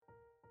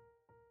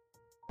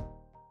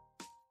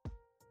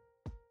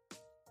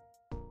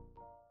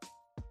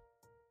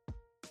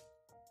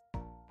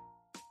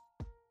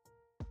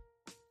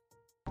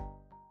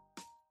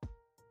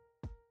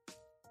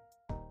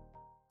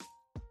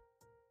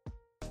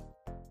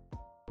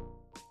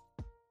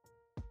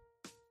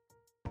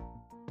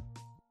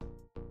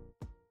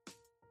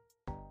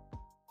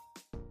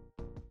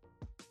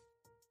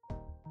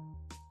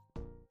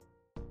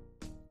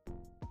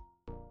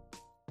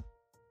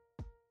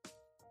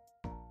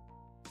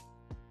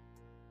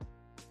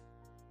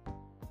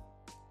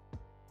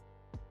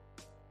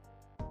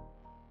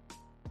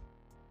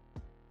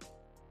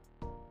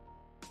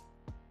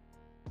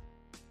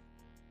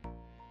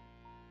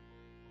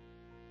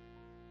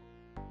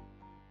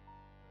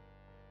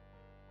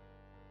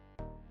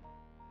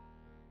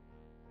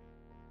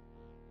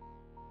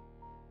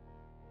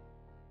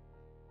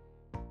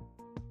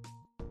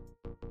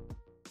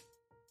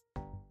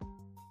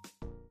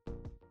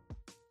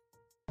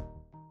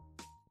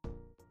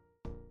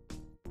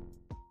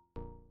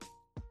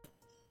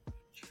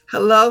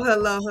Hello,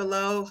 hello,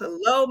 hello,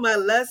 hello, my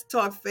Let's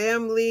Talk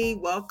family.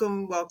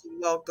 Welcome, welcome,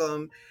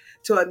 welcome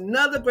to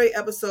another great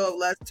episode of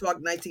Let's Talk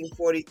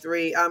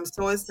 1943. I'm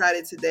so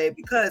excited today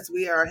because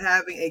we are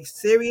having a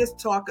serious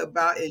talk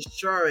about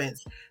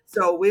insurance.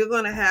 So, we're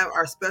going to have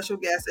our special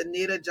guest,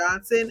 Anita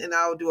Johnson, and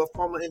I will do a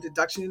formal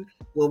introduction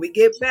when we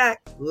get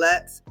back.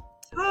 Let's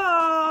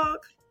talk.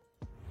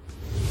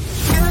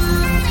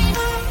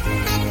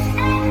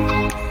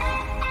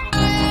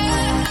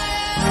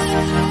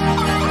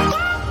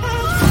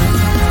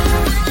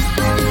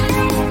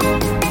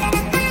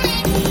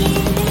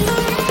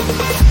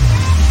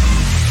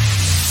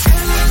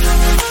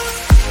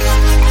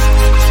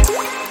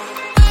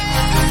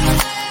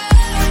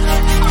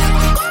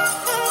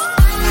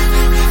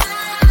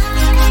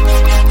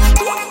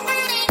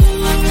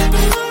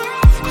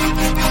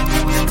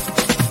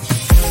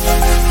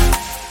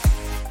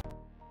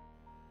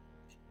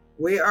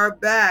 We are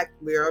back.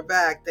 We are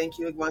back. Thank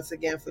you once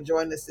again for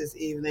joining us this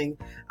evening.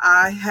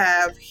 I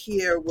have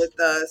here with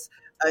us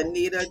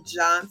Anita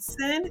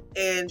Johnson,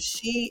 and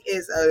she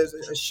is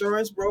an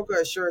assurance broker,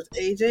 assurance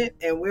agent,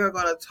 and we are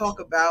going to talk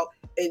about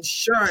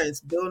insurance,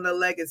 building a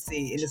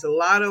legacy, and it's a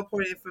lot of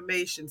important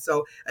information.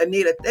 So,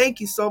 Anita, thank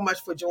you so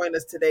much for joining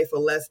us today for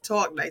Let's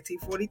Talk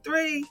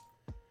 1943.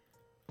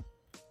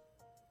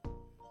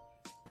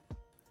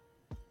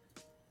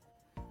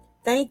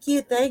 Thank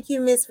you,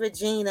 Miss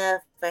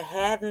Regina, for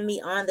having me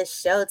on the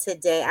show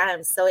today. I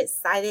am so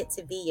excited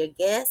to be your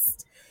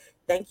guest.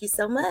 Thank you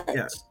so Yeah.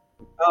 much.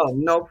 Oh,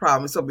 no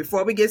problem. So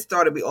before we get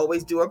started, we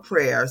always do a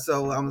prayer.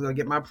 So I'm going to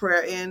get my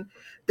prayer in.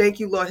 Thank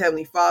you, Lord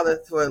Heavenly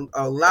Father, for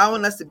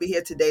allowing us to be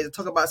here today to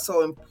talk about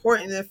so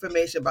important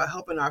information about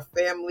helping our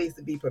families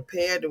to be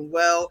prepared and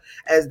well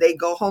as they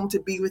go home to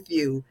be with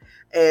you.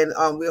 And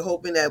we're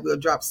hoping that we'll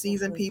drop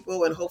seeds in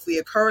people and hopefully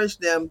encourage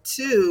them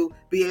to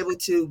be able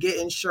to get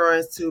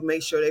insurance to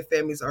make sure their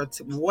families are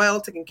well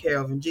taken care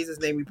of. In Jesus'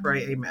 name we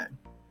pray. Amen.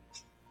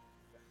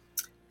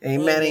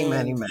 Amen. Amen.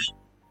 Amen. Amen.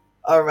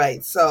 All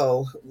right,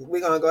 so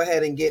we're going to go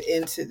ahead and get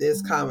into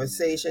this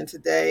conversation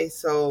today.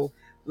 So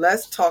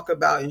let's talk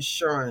about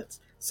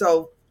insurance.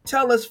 So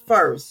tell us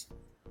first,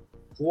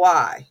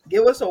 why?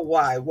 Give us a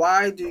why.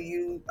 Why do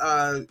you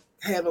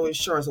handle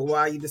insurance, or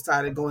why you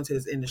decided to go into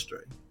this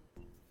industry?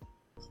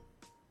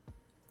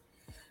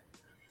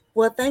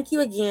 Well, thank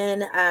you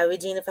again,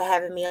 Regina, for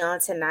having me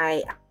on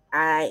tonight.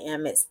 I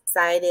am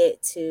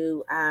excited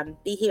to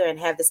be here and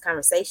have this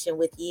conversation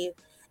with you.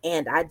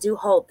 And I do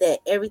hope that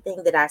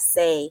everything that I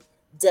say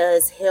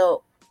does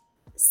help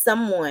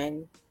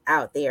someone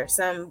out there,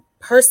 some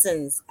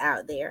persons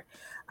out there.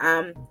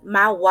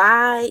 My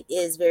why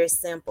is very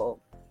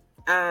simple.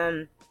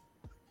 Um,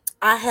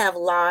 I have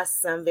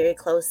lost some very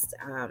close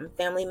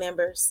family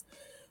members,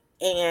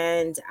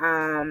 and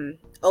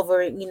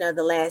over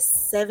the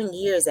last 7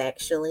 years,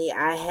 actually,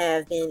 I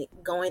have been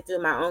going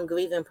through my own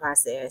grieving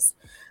process.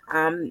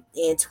 In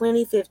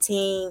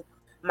 2015,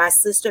 my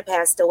sister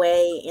passed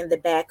away in the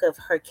back of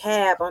her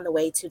cab on the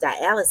way to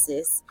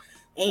dialysis,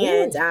 Ooh.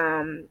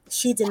 and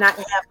she did not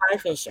have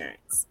life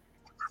insurance,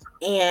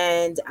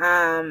 and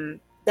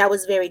that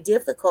was very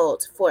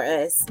difficult for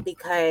us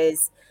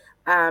because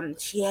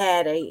she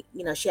had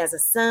she has a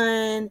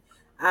son,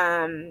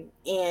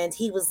 and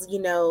he was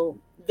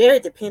very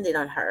dependent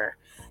on her,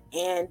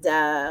 and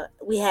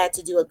we had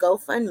to do a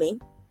GoFundMe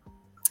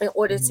in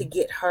order to Mhm.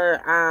 get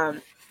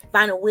her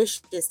final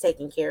wishes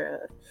taken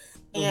care of.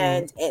 Mhm.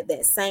 And at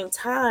that same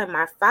time,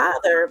 my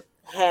father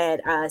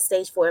had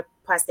stage 4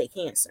 prostate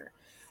cancer.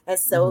 And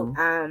so,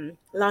 Mhm.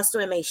 long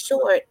story made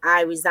short,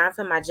 I resigned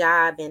from my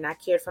job and I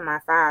cared for my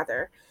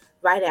father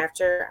right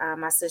after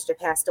my sister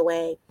passed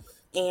away.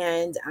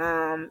 And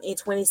in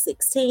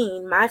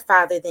 2016, my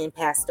father then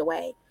passed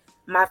away.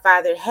 My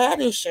father had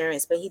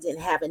insurance, but he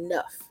didn't have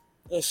enough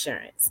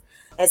insurance.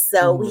 And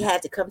so we Mhm.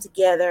 had to come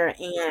together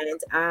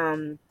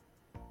and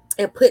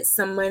put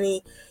some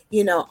money,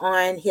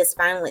 on his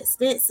final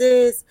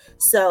expenses.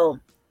 So,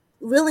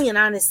 really and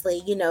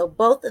honestly,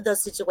 both of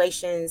those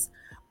situations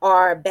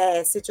are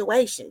bad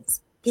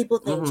situations. People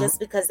think Mhm. just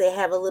because they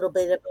have a little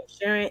bit of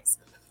insurance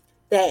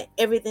that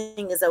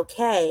everything is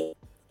okay.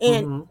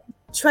 And Mhm.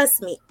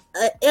 trust me,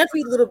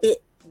 every little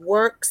bit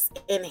works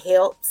and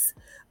helps,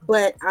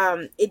 but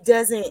it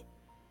doesn't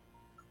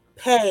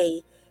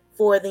pay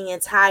for the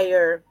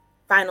entire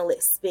final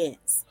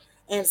expense.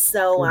 And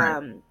so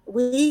Right.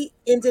 we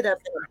ended up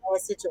in a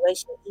bad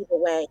situation either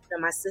way.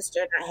 My sister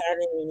not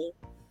having any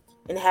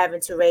and having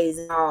to raise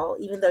it all,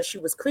 even though she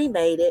was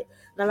cremated.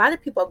 And a lot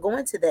of people are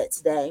going to that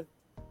today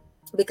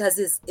because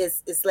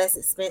it's less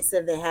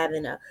expensive than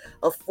having a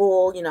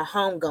full,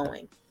 home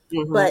going.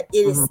 Mhm. But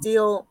it is Mhm.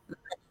 still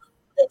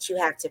that you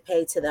have to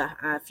pay to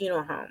the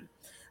funeral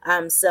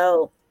home.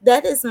 So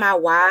that is my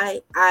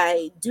why.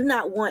 I do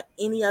not want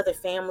any other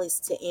families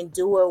to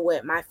endure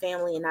what my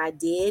family and I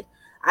did.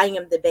 I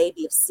am the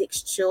baby of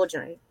 6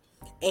 children.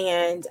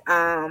 And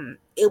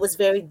it was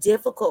very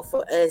difficult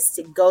for us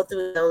to go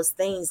through those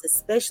things,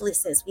 especially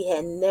since we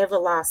had never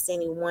lost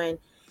anyone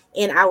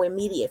in our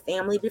immediate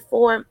family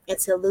before, and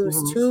to lose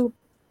Mhm. two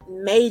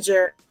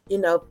major,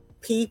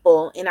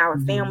 people in our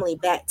Mhm. family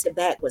back to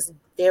back was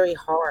very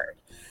hard.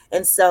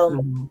 And so,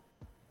 Mhm.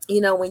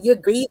 when you're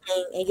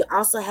grieving and you're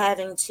also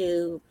having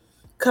to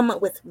come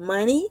up with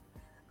money,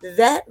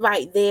 that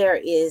right there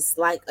is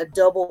like a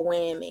double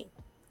whammy.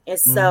 And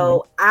Mhm.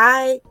 so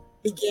I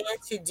began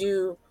to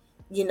do,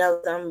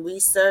 some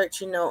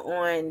research,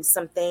 on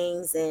some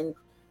things, and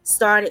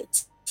started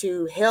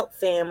to help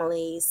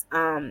families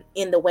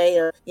in the way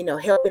of,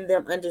 helping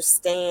them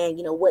understand,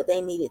 what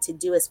they needed to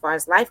do as far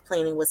as life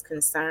planning was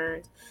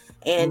concerned.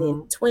 And in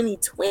Mhm.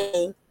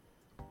 2020,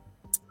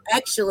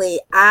 actually,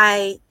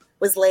 I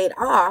was laid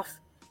off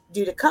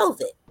due to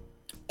COVID.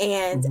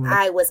 And Mhm.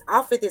 I was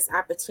offered this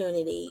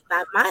opportunity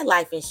by my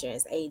life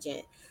insurance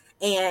agent,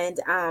 and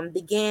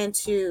began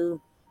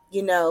to,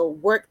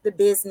 work the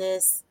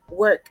business,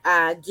 work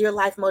Gear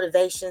Life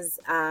Motivations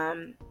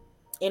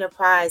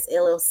Enterprise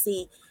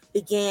LLC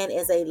began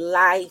as a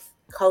life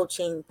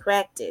coaching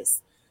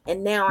practice.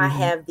 And now I Mhm.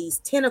 have these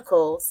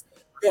tentacles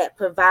that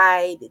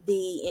provide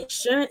the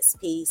insurance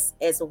piece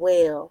as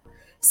well.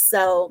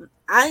 So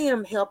I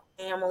am helping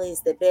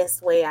families the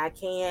best way I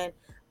can,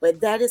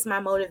 but that is my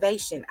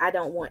motivation. I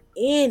don't want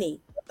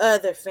any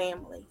other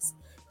families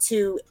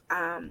to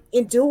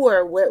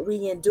endure what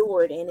we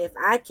endured. And if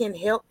I can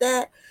help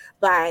that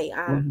by,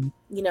 Mhm.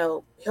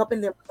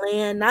 helping them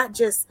plan, not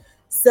just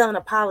selling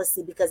a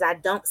policy, because I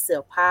don't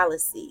sell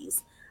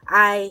policies.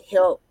 I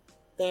help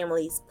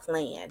families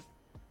plan.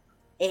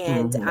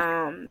 And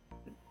Mhm.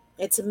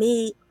 and to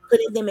me,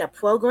 putting them in a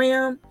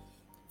program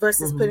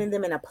versus Mhm. putting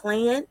them in a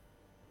plan,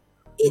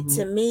 it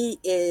to Mhm. me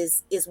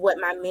is what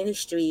my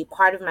ministry,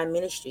 part of my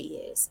ministry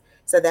is.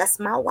 So that's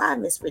my why,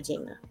 Miss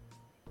Regina.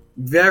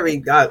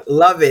 Very, I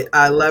love it.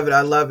 I love it.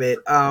 I love it.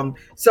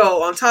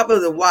 So on top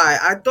of the why,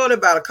 I thought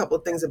about a couple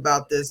of things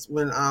about this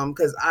when,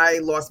 because I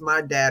lost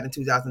my dad in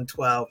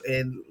 2012,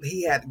 and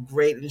he had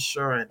great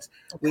insurance.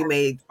 We Okay.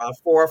 made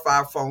 4 or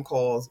 5 phone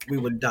calls. We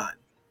were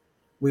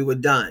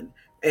done.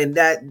 And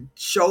that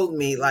showed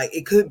me like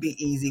it could be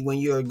easy when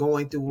you're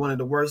going through one of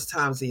the worst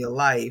times in your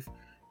life.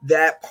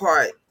 That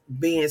part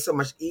being so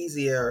much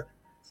easier,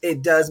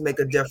 it does make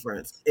a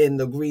difference in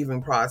the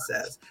grieving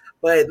process.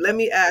 But let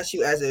me ask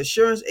you, as an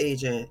insurance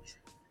agent,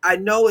 I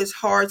know it's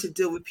hard to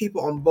deal with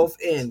people on both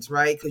ends,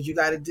 right? Because you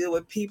got to deal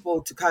with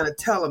people to kind of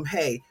tell them,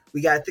 hey,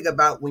 we got to think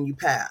about when you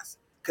pass.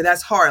 Because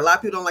that's hard. A lot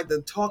of people don't like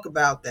to talk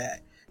about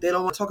that. They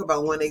don't want to talk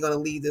about when they're going to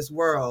leave this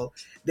world.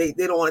 They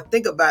don't want to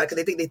think about it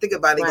because they think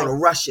about it, they're going Right.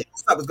 to rush it.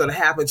 Something's going to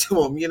happen to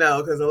them,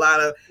 because a lot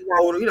of Right.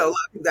 older, a lot of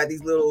people got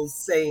these little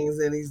sayings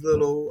and these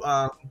little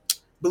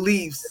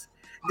beliefs.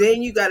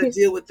 Then you got to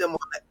deal with them on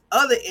the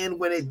other end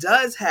when it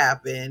does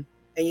happen,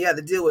 and you have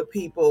to deal with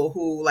people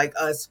who, like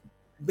us,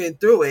 been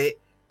through it.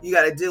 You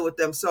got to deal with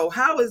them. So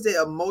how is it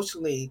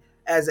emotionally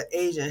as an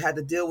agent had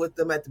to deal with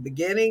them at the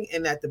beginning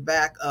and at the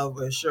back of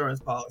an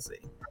insurance policy?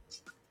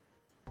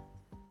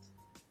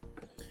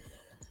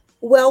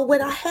 Well, what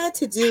I had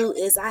to do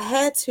is I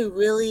had to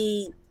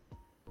really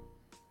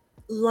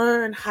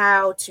learn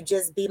how to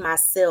just be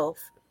myself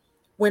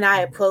when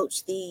I Mhm.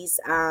 approach these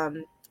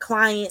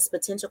clients,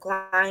 potential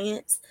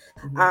clients.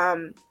 Mhm.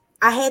 um,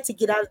 I had to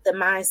get out of the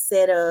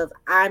mindset of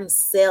I'm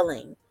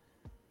selling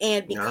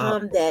and Yeah.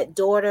 become that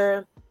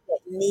daughter, that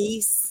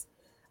niece,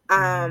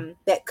 Mhm.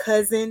 that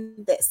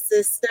cousin, that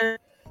sister.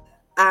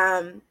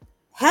 Um,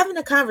 Having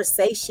a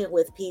conversation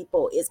with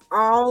people is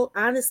all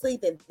honestly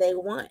that they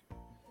want.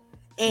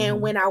 And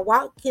Mhm. when I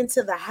walk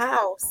into the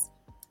house,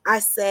 I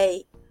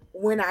say,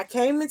 when I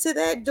came into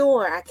that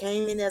door, I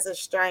came in as a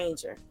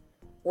stranger.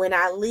 When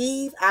I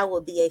leave, I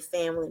will be a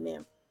family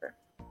member.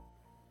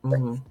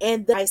 Mhm.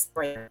 And that's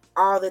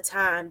all the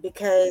time,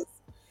 because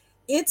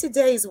in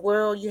today's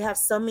world, you have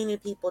so many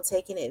people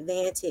taking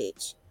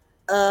advantage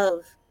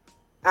of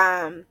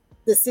um,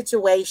 the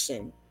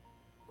situation,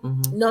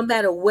 Mhm. no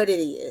matter what it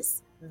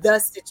is, the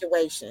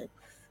situation.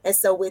 And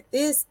so, with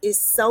this, is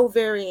so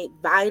very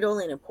vital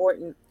and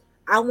important.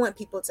 I want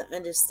people to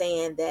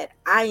understand that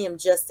I am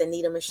just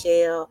Anita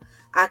Michelle.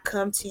 I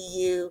come to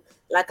you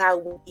like I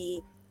would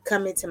be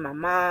coming to my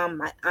mom,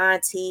 my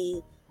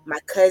auntie, my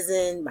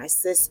cousin, my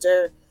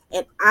sister,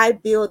 and I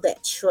build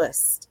that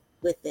trust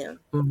with them.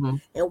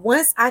 Mhm. And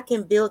once I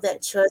can build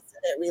that trust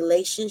and that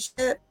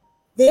relationship,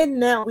 then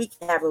now we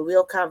can have a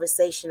real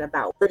conversation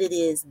about what it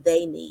is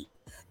they need.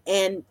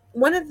 And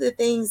one of the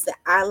things that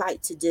I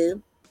like to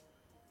do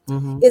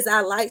Mhm. is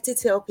I like to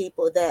tell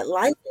people that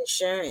life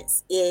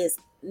insurance is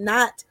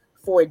not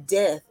for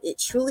death, it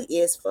truly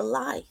is for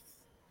life.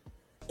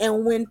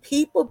 And when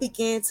people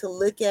begin to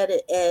look at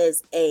it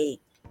as a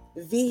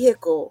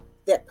vehicle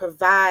that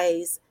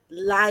provides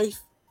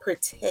life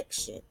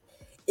protection,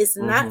 it's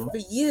not Mhm. for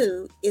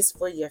you, it's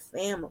for your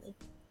family.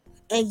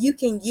 And you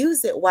can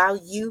use it while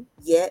you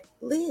yet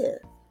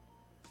live.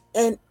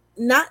 And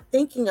not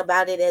thinking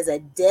about it as a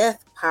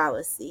death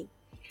policy,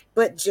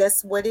 but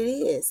just what it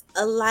is,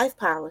 a life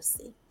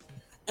policy.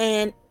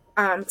 And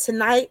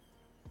tonight,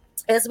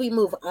 as we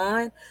move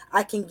on,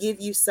 I can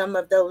give you some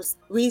of those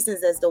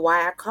reasons as to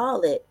why I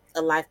call it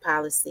a life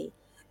policy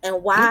and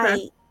Okay.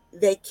 why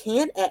they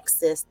can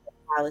access the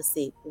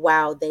policy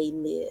while they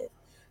live.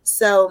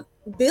 So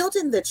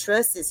building the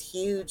trust is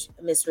huge,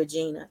 Miss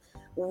Regina.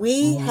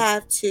 We Mhm.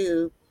 have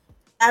to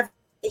have a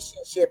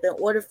relationship in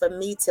order for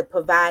me to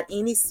provide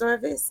any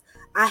service.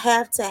 I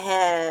have to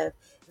have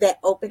that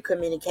open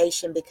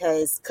communication,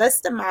 because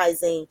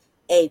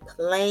a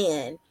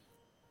plan,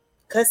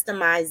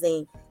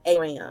 customizing a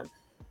program,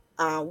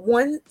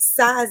 one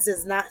size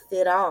does not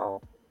fit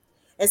all.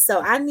 And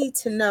so I need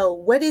to know,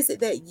 what is it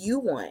that you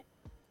want?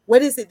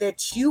 What is it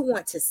that you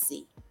want to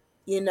see?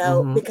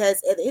 Mhm.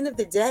 Because at the end of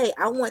the day,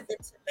 I want them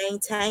to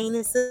maintain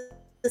and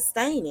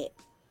sustain it.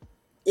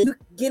 If you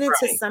get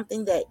into Right.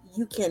 something that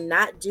you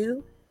cannot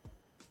do,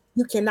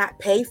 you cannot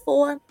pay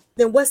for,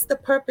 then what's the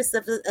purpose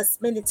of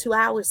spending 2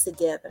 hours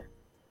together?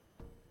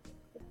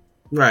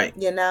 Right.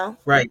 You know?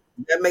 Right.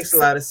 That makes a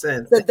So, lot of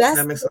sense. so That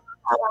that's makes.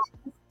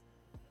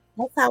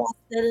 how I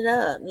set it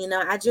up.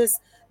 I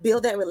just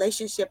build that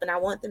relationship, and I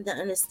want them to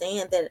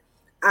understand that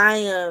I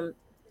am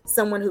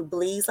someone who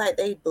bleeds like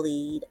they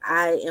bleed.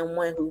 I am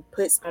one who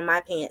puts on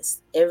my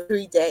pants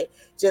every day,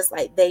 just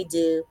like they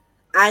do.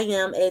 I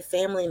am a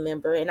family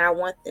member, and I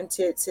want them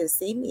to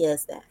see me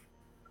as that.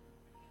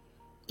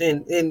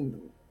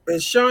 And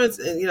insurance,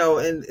 and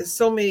and it's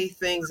so many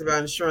things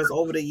about insurance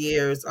over the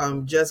years.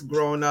 Just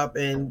growing up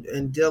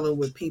and dealing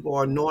with people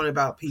or knowing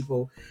about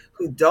people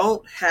who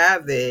don't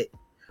have it,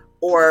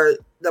 or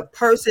the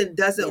person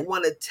doesn't Yeah.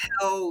 want to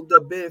tell the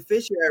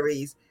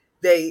beneficiaries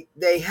they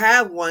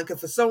have one, because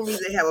for some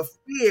reason they have a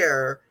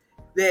fear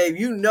that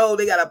if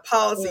they got a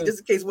policy Mm. just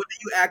in case one day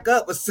you act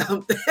up or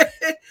something.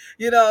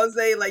 What I'm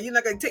saying? Like, you're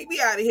not gonna take me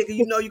out of here because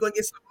you're gonna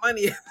get some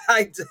money if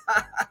I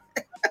die.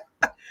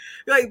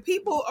 Like,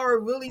 people are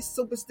really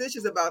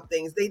superstitious about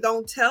things. They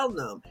don't tell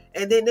them,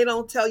 and then they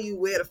don't tell you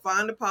where to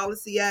find the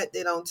policy at.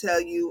 They don't tell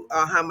you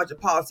how much a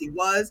policy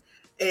was.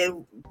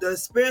 And the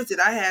experience that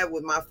I had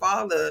with my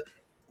father,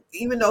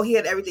 even though he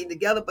had everything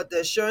together, but the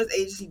insurance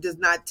agency does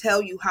not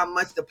tell you how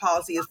much the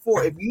policy is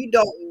for. If you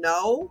don't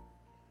know,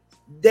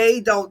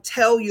 they don't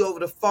tell you over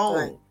the Right.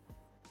 phone.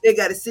 They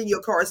got to send you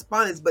a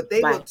correspondence, but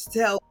they will Right.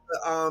 tell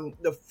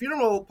the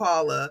funeral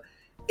parlor,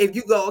 if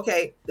you go,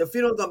 okay, the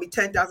funeral's gonna be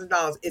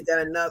 $10,000. Is that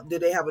enough? Do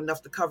they have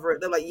enough to cover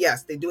it? They're like,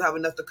 yes, they do have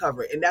enough to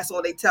cover it, and that's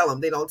all they tell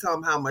them. They don't tell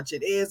them how much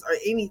it is or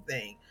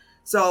anything.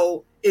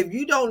 So if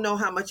you don't know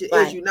how much it is,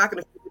 Right. you're not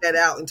gonna figure that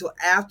out until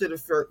after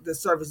the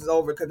service is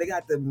over, because they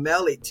got to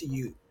mail it to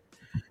you.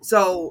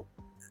 So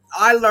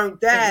I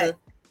learned that Mm-hmm.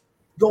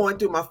 going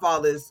through my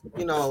father's,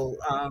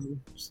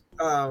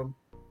 um,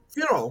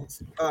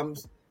 funerals,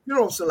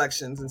 funeral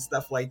selections and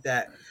stuff like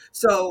that.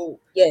 So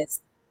Yes.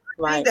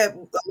 I think Right. that a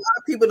lot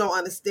of people don't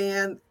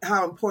understand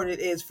how important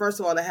it is, first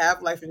of all, to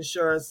have life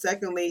insurance.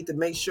 Secondly, to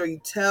make sure you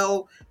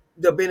tell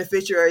the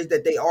beneficiaries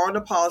that they are on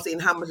the policy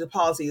and how much the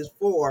policy is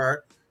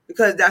for,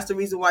 because that's the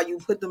reason why you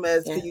put them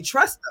as, Yeah. because you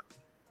trust them.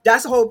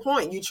 That's the whole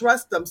point. You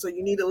trust them, so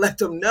you need to let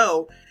them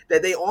know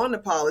that they on the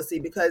policy,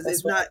 because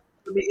it's That's not right.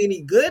 going to be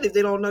any good if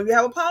they don't know you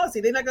have a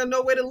policy. They're not going to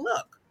know where to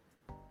look.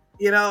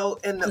 And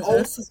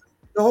Mm-hmm.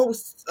 the whole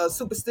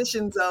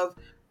superstitions of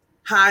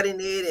hiding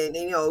it,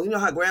 and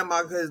how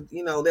grandma, because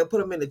they'll put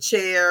them in the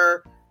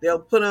chair, they'll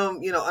put them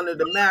under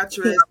the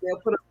mattress, they'll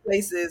put them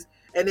places,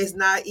 and it's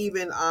not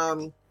even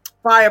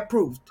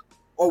fireproofed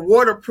or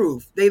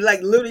waterproof. They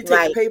like literally take the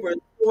Right. paper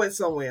and throw it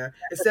somewhere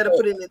instead of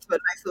putting it into a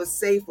nice little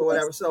safe or Yes.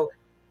 whatever. So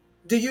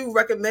do you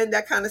recommend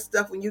that kind of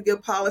stuff when you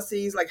give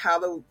policies, like how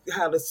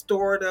to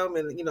store them,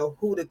 and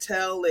who to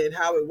tell and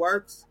how it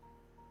works?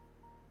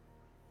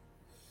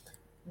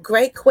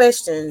 Great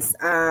questions.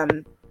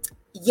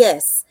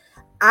 Yes,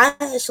 I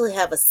actually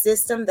have a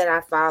system that I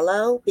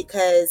follow,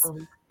 because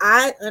Mhm.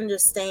 I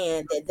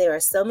understand that there are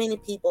so many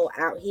people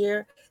out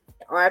here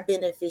that are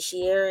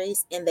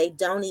beneficiaries and they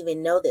don't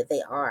even know that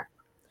they are.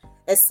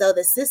 And so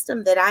the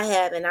system that I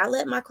have, and I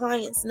let my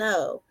clients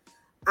know,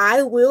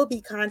 I will be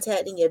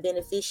contacting your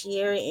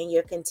beneficiary and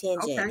your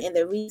contingent. Okay. And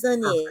the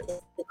reason Perfect.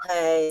 is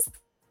because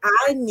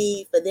I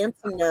need for them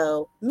to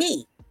know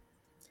me.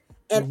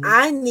 And Hmm.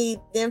 I need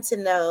them to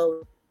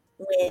know,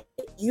 when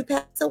you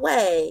pass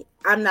away,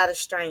 I'm not a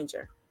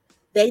stranger.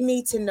 They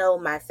need to know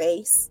my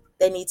face,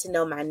 they need to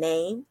know my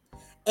name.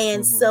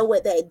 And Hmm. so,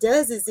 what that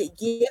does is it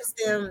gives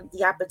them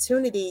the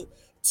opportunity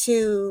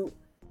to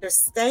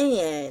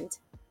understand,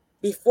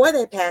 before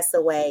they pass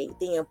away,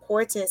 the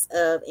importance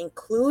of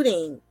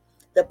including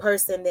the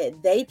person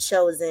that they've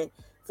chosen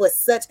for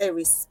such a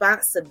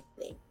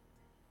responsibility.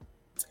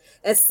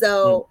 And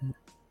so, Hmm.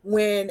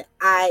 when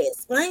I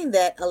explain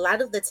that, a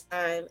lot of the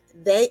time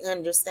they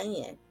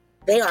understand.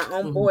 They are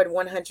on Hmm. board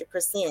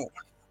 100%.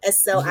 And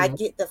so I Hmm.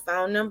 get the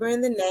phone number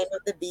and the name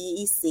of the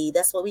BEC.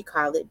 That's what we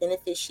call it,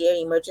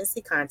 Beneficiary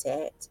Emergency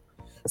Contact.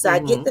 So I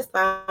get Hmm. the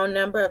phone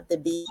number of the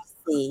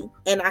BEC,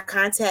 and I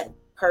contact the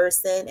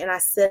person, and I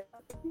set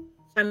up a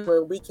time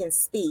where we can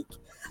speak.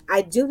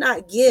 I do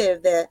not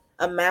give the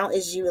amount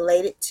as you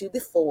related to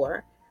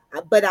before,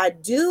 but I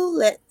do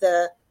let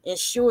the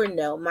insured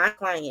know, my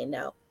client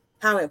know,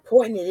 how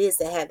important it is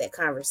to have that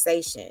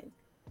conversation.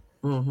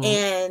 Hmm.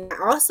 And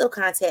I also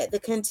contact the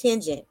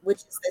contingent, which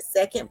is the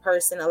second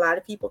person. A lot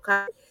of people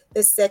call it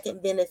the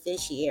second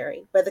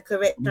beneficiary, but the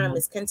correct term Mhm.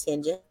 is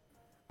contingent.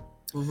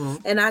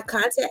 Mhm. And I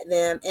contact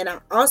them, and I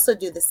also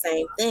do the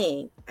same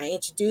thing. I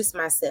introduce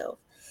myself.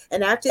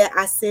 And after that,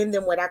 I send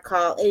them what I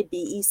call a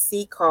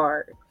BEC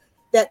card.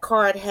 That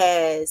card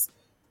has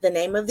the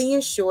name of the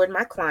insured,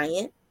 my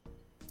client,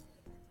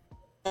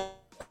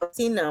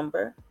 policy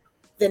number,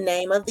 the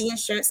name of the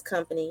insurance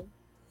company.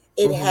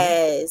 It Mhm.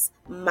 has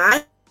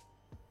my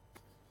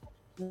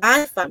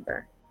phone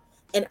number,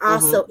 and Mhm.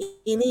 also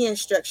any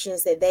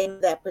instructions that they know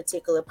that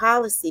particular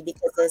policy,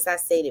 because as I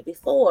stated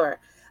before,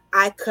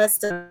 I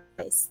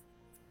customize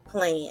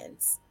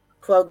plans,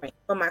 programs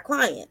for my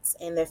clients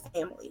and their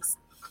families.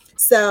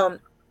 So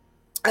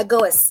I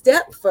go a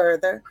step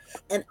further,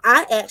 and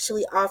I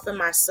actually offer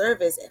my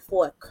service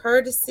for a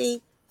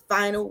courtesy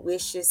final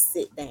wishes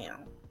sit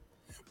down.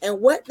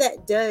 And what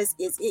that does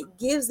is it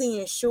gives the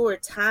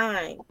insured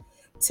time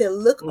to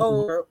look Mhm.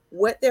 over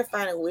what their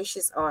final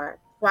wishes are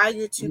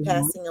prior to Mhm.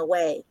 passing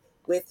away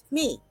with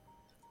me.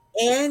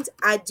 And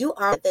I do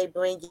offer that they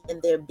bring in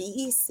their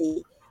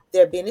BEC,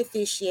 their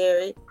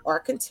beneficiary or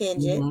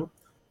contingent, Mhm.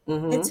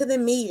 Mhm. into the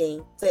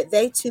meeting so that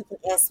they too can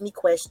ask me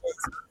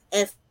questions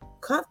and feel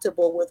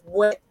comfortable with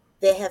what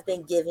they have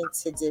been given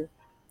to do.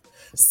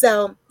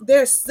 So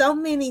there's so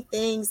many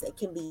things that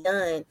can be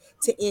done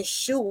to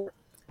ensure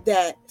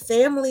that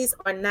families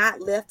are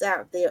not left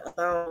out there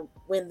alone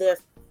when their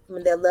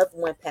loved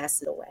one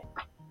passes away.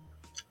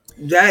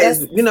 That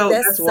is, That's that's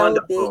that's so big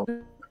wonderful.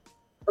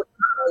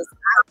 because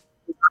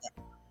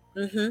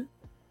mm-hmm.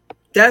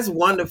 That's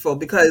wonderful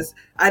because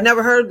I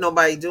never heard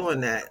nobody doing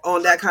that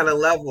on that kind of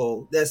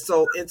level. That's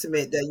so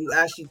intimate that you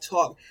actually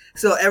talk.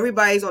 So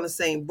everybody's on the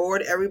same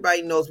board.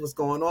 Everybody knows what's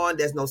going on.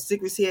 There's no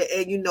secrets here,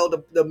 and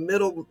the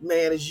middle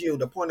man is you.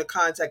 The point of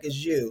contact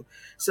is you.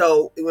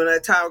 So when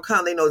that time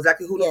comes, they know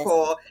exactly who to Yes,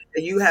 call,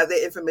 and you have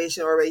their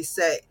information already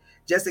set,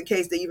 just in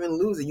case they even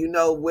lose it. You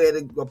know where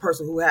the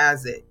person who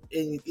has it,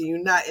 and you're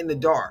not in the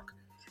dark,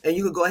 and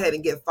you can go ahead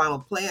and get final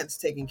plans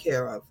taken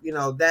care of.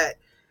 That.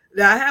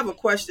 Now I have a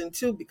question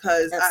too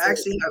because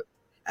absolutely.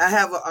 I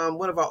have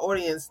one of our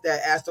audience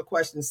that asked a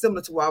question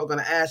similar to what I was going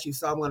to ask you,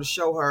 so I'm going to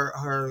show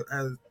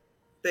her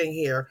thing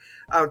here.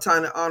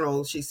 Tanya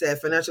Arnold, she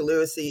said financial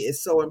literacy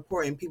is so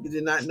important. People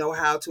do not know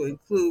how to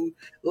include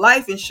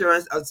life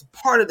insurance as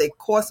part of their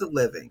cost of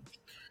living,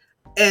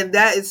 and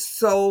that is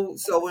so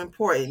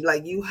important.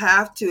 Like you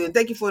have to. And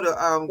thank you for the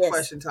Yes,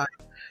 question, Tanya.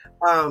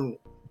 Um,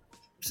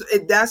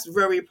 that's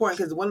very important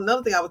because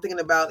another thing I was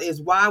thinking about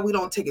is why we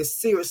don't take it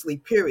seriously.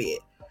 Period.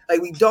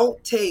 Like we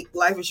don't take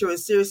life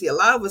insurance seriously. A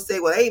lot of us say,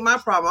 "Well, it ain't my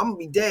problem. I'm gonna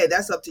be dead.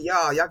 That's up to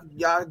y'all.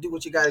 Y'all do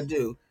what you got to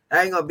do.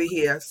 I ain't gonna be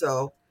here,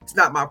 so it's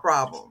not my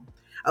problem."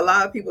 A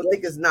lot of people yes,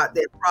 think it's not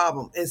their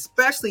problem,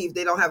 especially if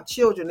they don't have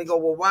children. They go,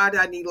 "Well, why do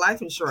I need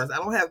life insurance? I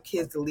don't have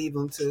kids to leave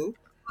them to."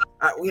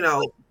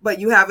 But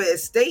you have an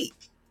estate,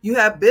 you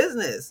have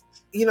business.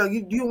 You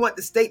want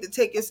the state to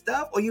take your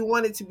stuff, or you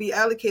want it to be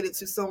allocated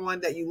to someone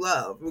that you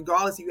love,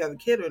 regardless if you have a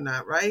kid or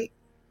not, right?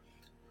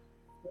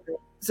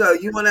 So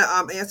you want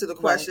to answer the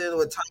right. question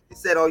what Tanya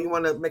said, or you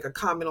want to make a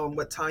comment on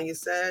what Tanya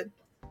said?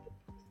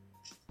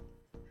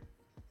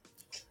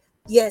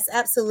 Yes,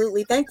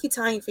 absolutely. Thank you,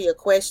 Tanya, for your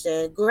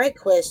question. Great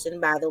question,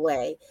 by the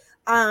way.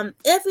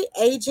 Every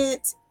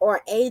agent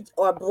or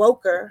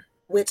broker,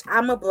 which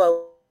I'm a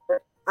broker,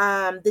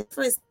 the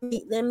difference.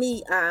 Let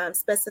me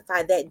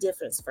specify that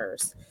difference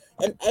first.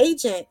 An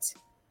agent,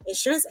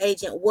 insurance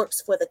agent,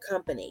 works for the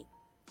company.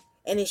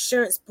 An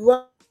insurance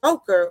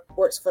broker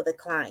works for the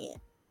client.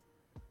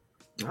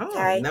 Oh,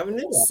 Okay, never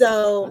knew that.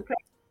 so Okay.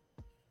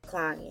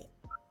 client.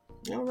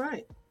 All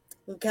right.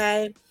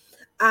 Okay,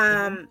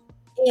 Mm-hmm.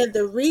 and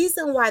the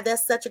reason why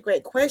that's such a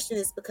great question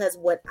is because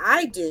what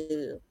I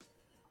do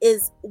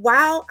is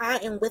while I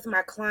am with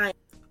my client,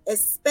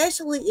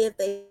 especially if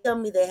they tell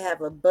me they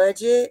have a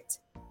budget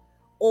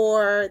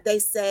or they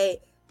say,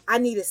 I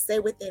need to stay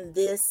within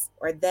this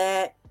or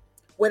that,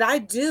 what I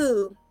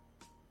do,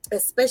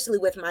 especially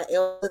with my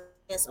elder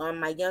clients or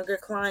my younger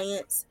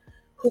clients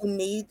who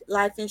need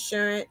life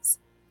insurance,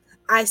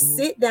 I Mm-hmm.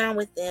 sit down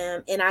with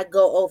them and I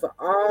go over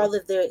all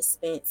of their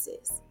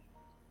expenses.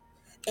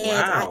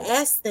 And I Wow.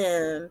 ask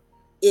them,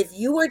 if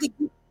you were to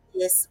get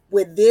this,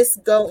 would this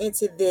go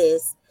into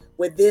this?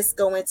 Would this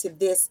go into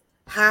this?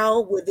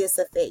 How would this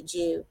affect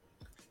you?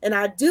 And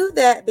I do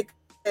that because,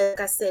 like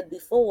I said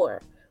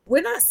before,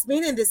 we're not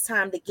spending this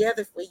time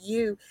together for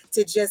you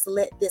to just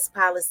let this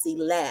policy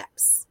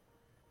lapse.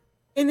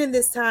 Spending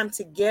this time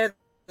together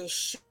to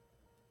ensure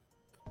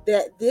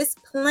that this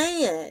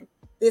plan,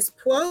 this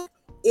program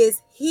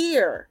is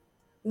here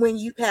when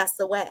you pass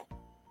away.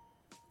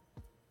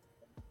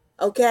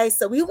 Okay,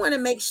 so we want to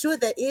make sure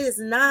that it is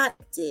not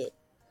did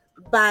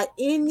by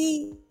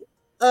any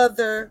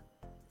other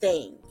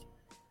thing.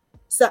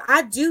 So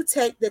I do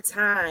take the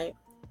time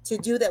to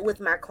do that with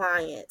my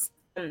clients.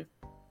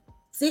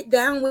 Sit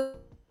down with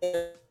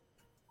them,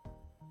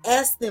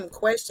 ask them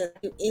questions,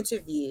 do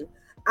interview.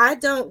 I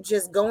don't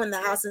just go in the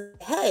house and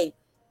say, hey,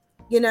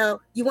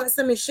 you want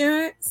some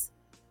insurance?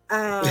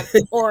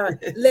 Or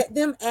let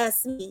them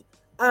ask me,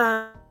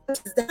 how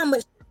much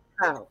does it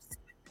cost?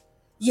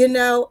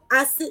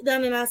 I sit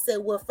down and I said,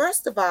 well,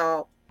 first of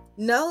all,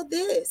 know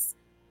this: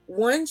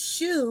 one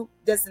shoe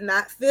does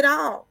not fit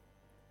all.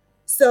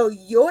 So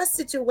your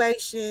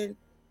situation,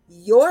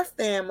 your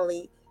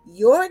family,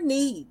 your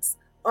needs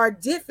are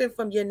different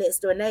from your next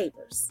door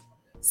neighbors.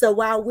 So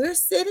while we're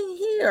sitting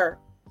here,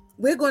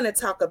 we're going to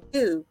talk about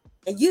you,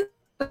 and you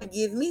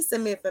give me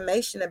some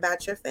information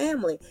about your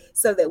family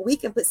so that we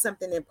can put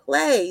something in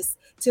place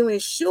to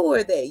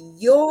ensure that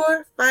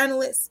your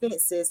final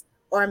expenses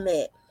are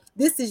met.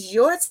 This is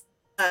your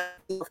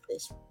time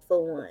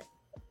for one.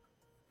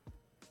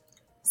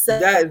 So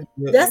That is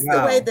that's the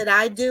way wow. that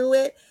I do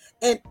it.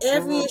 And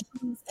every Mhm.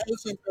 insurance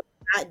agent does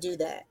not do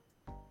that.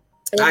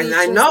 I, Every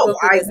I insurance know.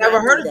 broker I does never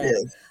not heard do of that.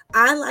 this.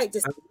 I like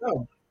to, I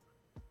know.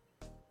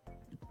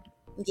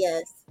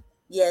 yes,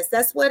 yes,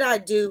 that's what I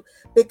do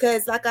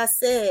because, like I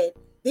said,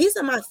 these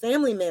are my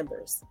family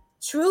members.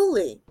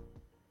 Truly,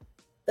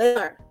 they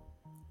are.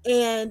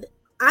 And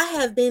I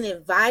have been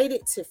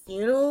invited to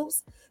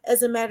funerals.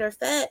 As a matter of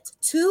fact,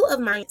 two of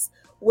my aunts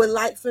would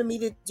like for me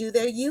to do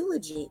their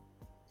eulogy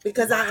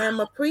because I Wow. am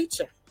a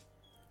preacher.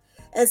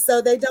 And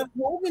so they don't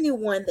have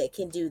anyone that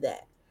can do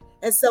that.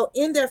 And so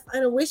in their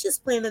final wishes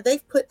planner,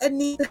 they've put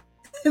Anita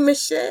and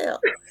Michelle.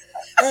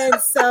 And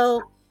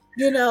so,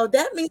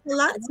 that means a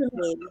lot to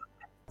me.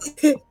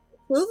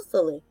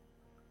 Truthfully.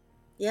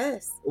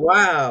 Yes.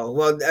 Wow.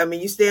 Well, I mean,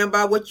 you stand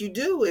by what you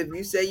do. If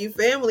you say you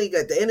family,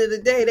 at the end of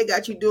the day, they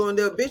got you doing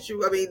the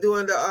obituary. I mean,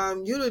 doing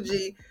the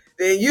eulogy.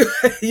 Then you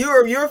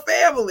you're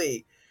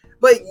family.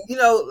 But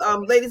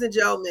ladies and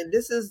gentlemen,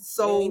 this is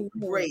so Amen.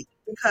 great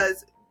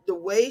because the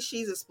way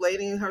she's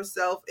explaining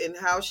herself and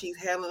how she's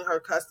handling her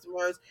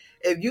customers.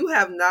 If you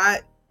have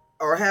not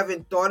or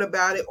haven't thought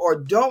about it or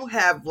don't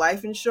have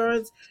life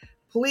insurance,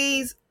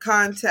 please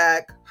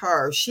contact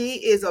her.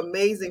 She is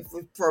amazing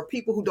for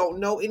people who don't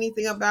know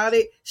anything about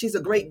it. She's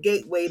a great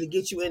gateway to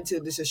get you into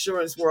this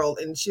insurance world,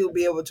 and she'll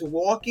be able to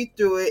walk you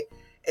through it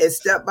and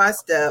step by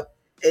step,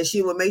 and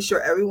she will make sure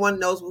everyone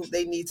knows what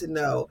they need to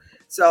know.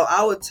 So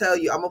I would tell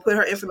you, I'm gonna put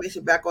her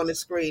information back on the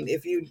screen.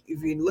 If you're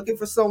looking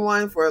for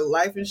someone for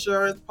life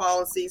insurance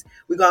policies,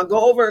 we're gonna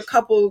go over a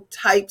couple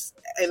types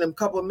in a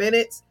couple of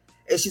minutes,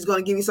 and she's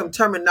gonna give you some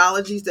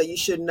terminologies that you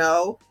should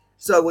know,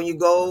 so when you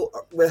go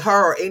with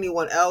her or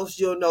anyone else,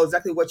 you'll know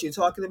exactly what you're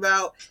talking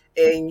about,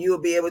 and you'll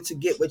be able to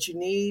get what you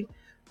need.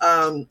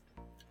 Um,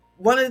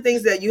 One of the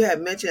things that you had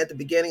mentioned at the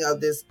beginning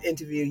of this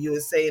interview, you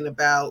were saying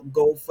about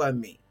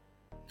GoFundMe,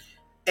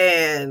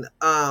 and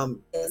there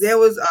Yes.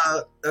 was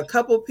a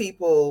couple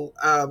people.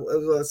 It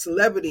was a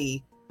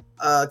celebrity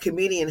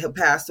comedian who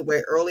passed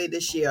away early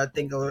this year, I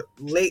think, or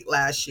late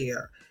last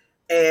year,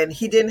 and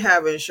he didn't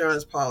have an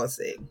insurance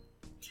policy.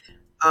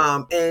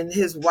 And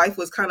his wife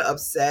was kind of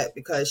upset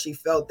because she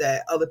felt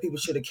that other people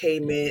should have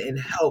came in and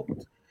helped,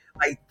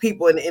 like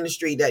people in the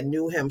industry that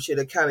knew him should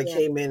have kind of Yeah.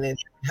 came in and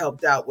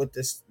helped out with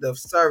the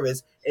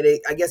service. And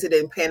I guess it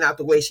didn't pan out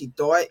the way she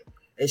thought,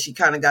 and she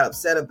kind of got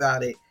upset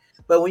about it.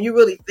 But when you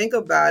really think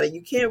about it,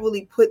 you can't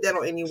really put that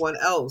on anyone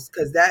else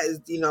because that is,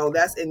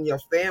 that's in your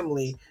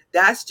family.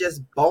 That's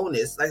just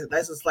bonus. Like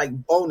that's just like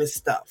bonus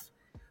stuff,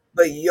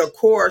 but your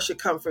core should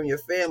come from your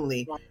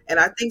family. And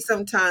I think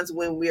sometimes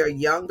when we are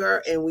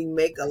younger and we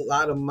make a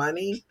lot of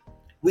money,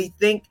 we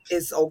think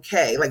it's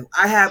okay. Like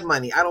I have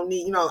money. I don't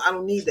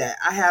need that.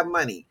 I have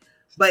money.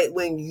 But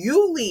when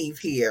you leave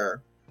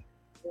here,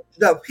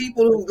 the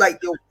people who like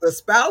the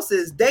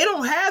spouses, they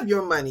don't have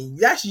your money.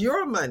 That's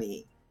your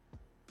money.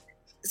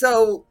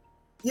 So,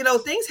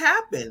 things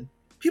happen.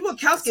 People's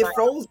accounts That's get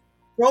right.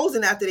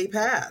 frozen after they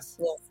pass.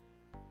 Yes.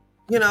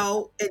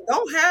 And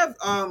don't have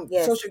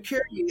Yes. social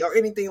security or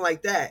anything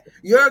like that.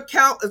 Your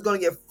account is going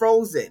to get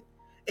frozen.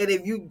 And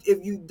if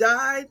you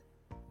died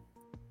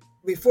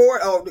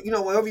before, or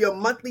whenever your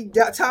monthly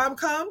time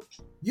comes,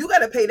 you got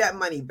to pay that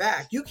money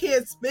back. You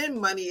can't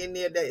spend money in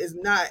there that is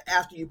not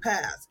after you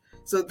pass.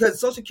 So because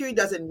social security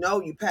doesn't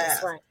know you That's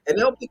passed, right. and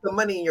they'll put the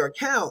money in your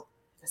account,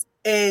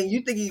 and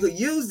you think you could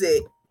use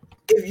it.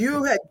 If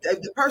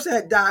the person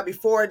had died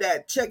before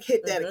that check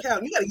hit that Mm-hmm.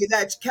 account, you got to get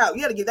that account.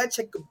 You got to get that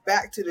check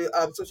back to the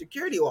Social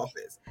Security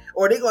office,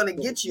 or they're going to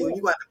get you, and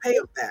you're going to pay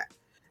them back.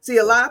 See,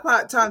 a lot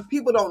of times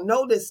people don't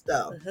know this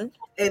stuff, Mm-hmm.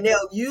 and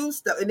they'll use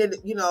stuff, and then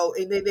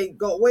and then they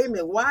go, "Wait a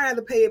minute, why I had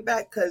to pay it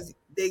back?" Because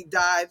they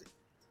died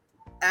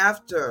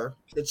after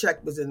the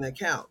check was in the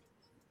account,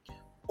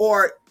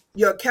 or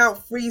your account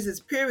freezes,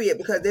 period,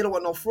 because they don't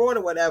want no fraud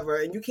or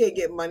whatever, and you can't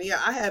get money.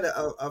 I had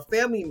a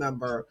family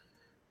member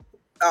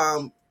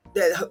um,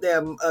 that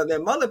their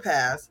mother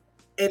passed,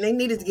 and they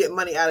needed to get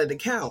money out of the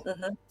account,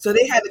 Mm-hmm. so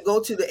they had to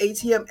go to the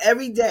ATM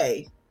every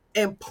day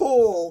and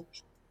pull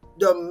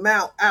the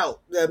amount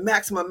out, the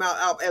maximum amount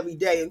out every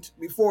day,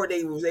 before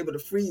they was able to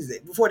freeze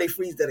it, before they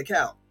freeze that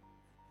account.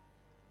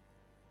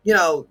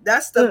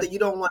 That's stuff Mm. that you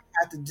don't want to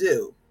have to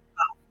do.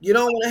 You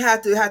don't want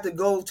to have to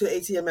go to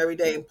ATM every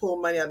day and pull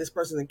money out of this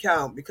person's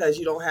account because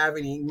you don't have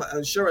any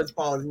insurance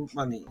policy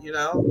money.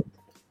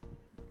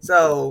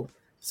 So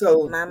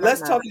My, my,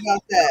 let's my. talk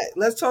about that.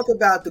 Let's talk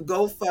about the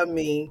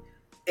GoFundMe,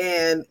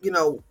 and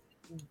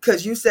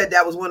because you said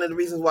that was one of the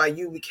reasons why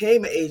you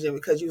became an agent,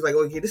 because you was like,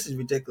 okay, this is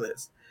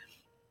ridiculous.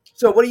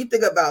 So what do you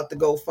think about the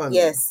GoFundMe?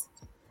 Yes.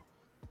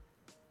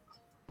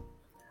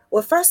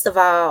 Well, first of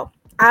all,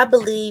 I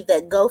believe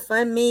that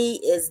GoFundMe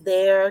is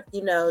there,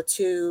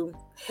 to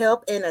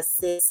help and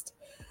assist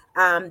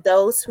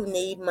those who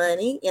need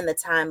money in the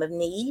time of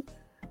need.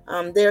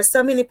 There are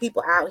so many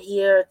people out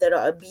here that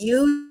are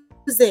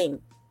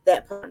abusing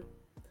that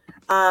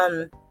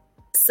program.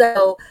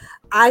 So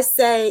I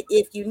say,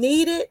 if you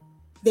need it,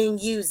 then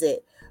use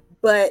it.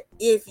 But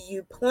if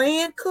you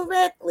plan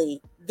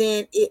correctly,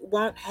 then it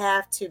won't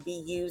have to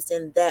be used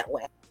in that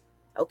way.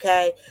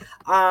 Okay.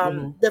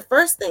 The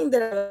first thing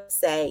that I would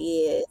say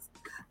is,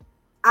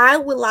 I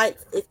would like,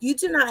 if you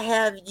do not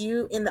have,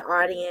 you in the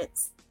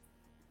audience,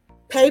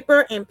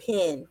 paper and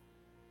pen,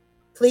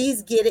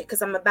 please get it,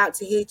 because I'm about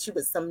to hit you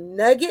with some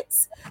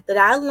nuggets that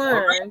I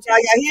learned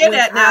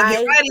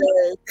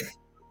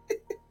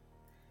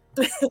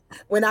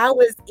when I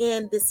was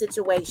in this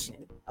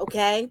situation.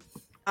 Okay.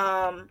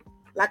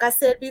 Like I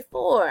said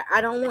before,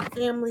 I don't want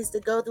families to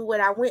go through what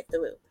I went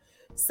through.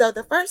 So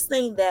the first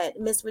thing that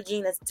Miss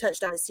Regina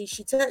touched on is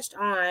she touched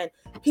on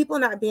people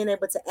not being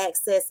able to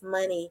access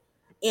money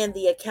in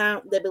the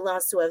account that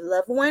belongs to a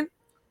loved one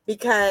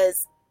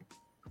because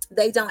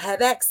they don't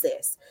have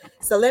access.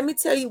 So let me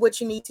tell you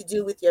what you need to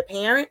do with your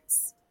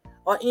parents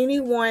or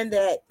anyone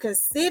that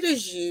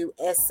considers you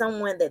as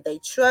someone that they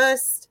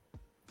trust.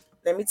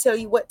 Let me tell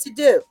you what to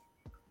do.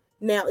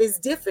 Now, it's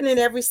different in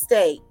every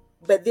state,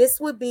 but this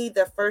would be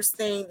the first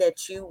thing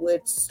that you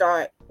would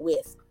start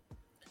with.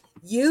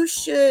 You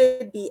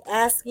should be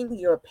asking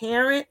your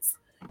parents,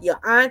 your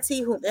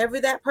auntie, whomever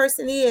that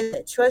person is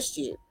that trusts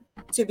you,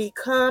 to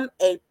become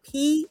a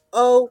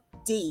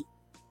POD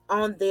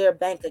on their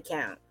bank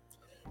account.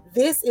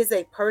 This is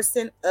a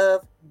person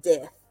of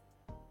death.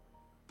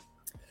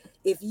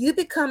 If you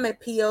become a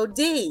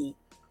POD,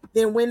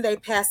 then when they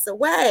pass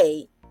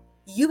away,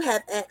 you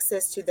have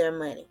access to their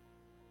money.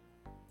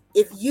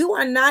 If you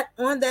are not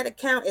on that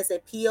account as a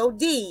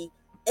POD,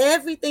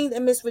 everything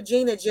that Miss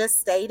Regina just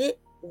stated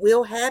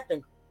will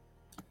happen.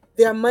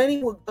 Their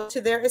money will go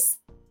to their estate.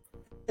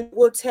 It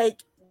will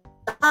take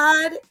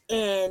God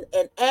and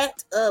an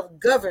act of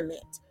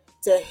government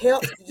to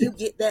help you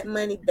get that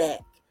money back.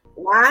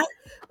 Why?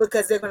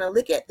 Because they're going to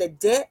look at the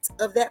debt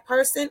of that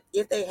person,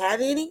 if they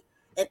have any,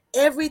 and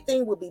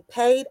everything will be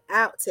paid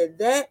out to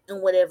that,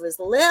 and whatever is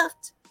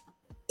left,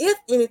 if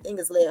anything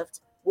is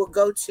left, will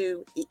go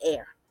to the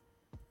heir.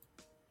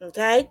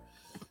 Okay?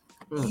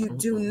 You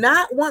do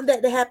not want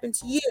that to happen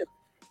to you.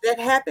 That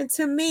happened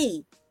to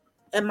me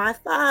and my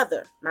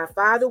father. My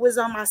father was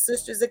on my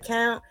sister's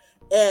account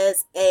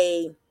as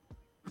a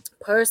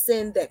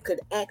person that could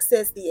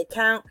access the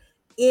account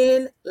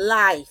in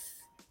life.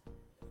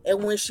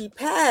 And when she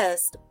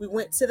passed, we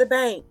went to the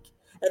bank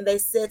and they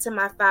said to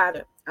my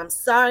father, "I'm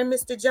sorry,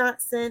 Mr.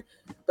 Johnson,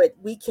 but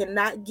we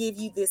cannot give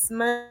you this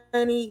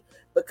money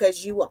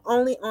because you were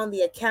only on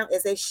the account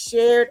as a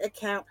shared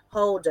account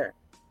holder.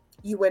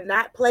 You were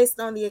not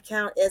placed on the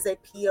account as a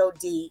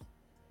POD."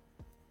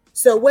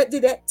 So what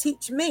did that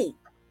teach me?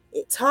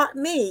 It taught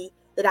me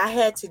that I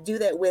had to do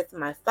that with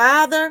my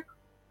father,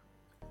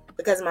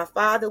 because my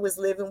father was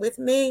living with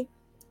me.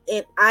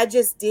 And I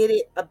just did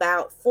it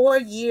about 4 or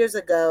 5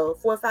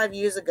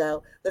 years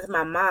ago with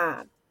my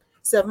mom.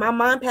 So if my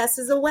mom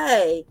passes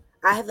away,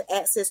 I have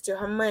access to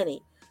her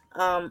money.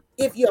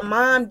 If your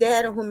mom,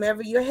 dad, or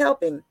whomever you're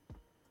helping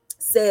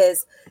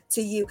says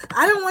to you,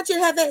 "I don't want you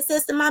to have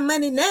access to my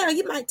money now,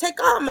 you might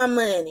take all my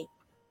money,"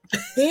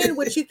 then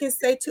what you can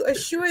say to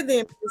assure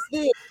them is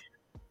this: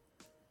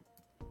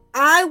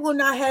 "I will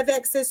not have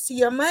access to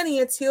your money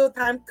until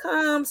time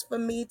comes for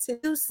me to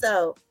do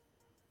so.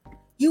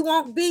 You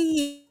won't be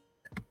here,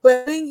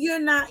 but when you're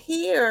not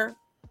here,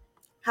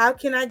 how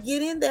can I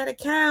get in that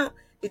account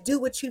to do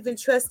what you've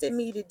entrusted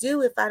me to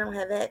do if I don't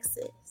have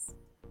access?"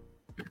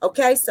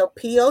 Okay, so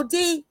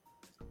POD,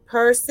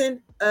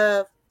 person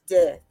of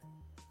death.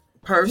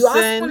 You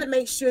also want to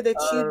make sure that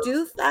you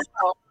do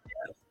file.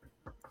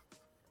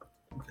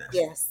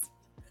 Yes.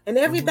 And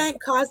every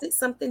bank calls it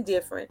something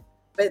different.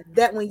 But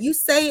that when you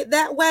say it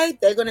that way,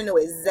 they're going to know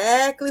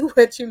exactly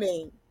what you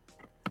mean.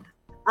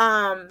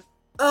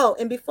 Oh,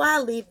 and before I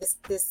leave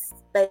this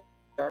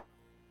paper,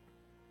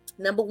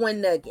 number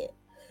one nugget: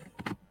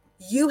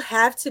 you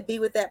have to be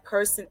with that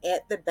person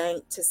at the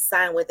bank to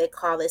sign what they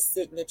call a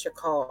signature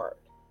card.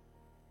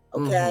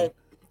 Okay?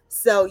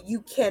 So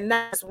you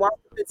cannot just walk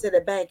up into the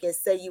bank and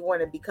say you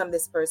want to become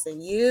this person.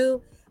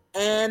 You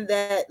and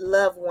that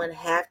loved one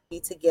have to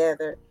be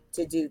together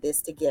to do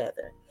this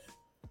together.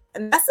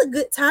 And that's a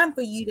good time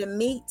for you to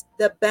meet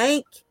the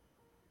bank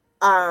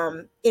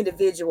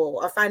individual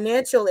or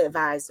financial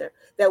advisor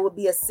that will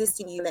be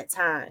assisting you in that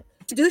time.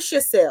 Introduce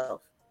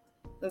yourself,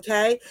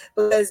 okay?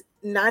 Because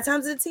 9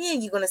 times out of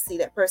 10, you're going to see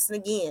that person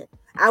again.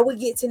 I would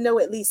get to know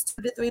at least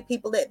 2 to 3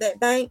 people at that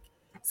bank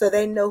so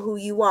they know who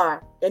you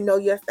are. They know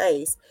your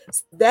face.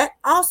 So that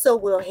also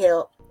will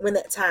help when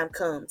that time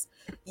comes.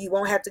 You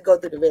won't have to go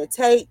through the red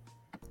tape.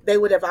 they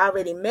would have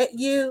already met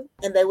you,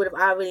 and they would have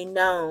already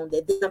known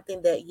that this is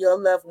something that your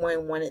loved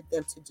one wanted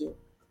them to do.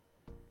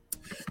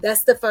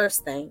 That's the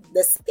first thing.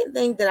 The second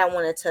thing that I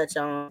want to touch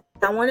on,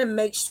 I want to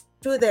make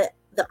sure that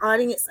the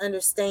audience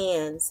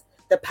understands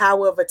the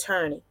power of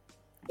attorney.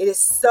 It is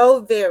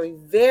so very,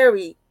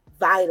 very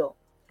vital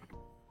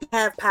to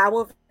have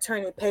power of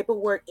attorney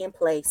paperwork in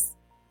place.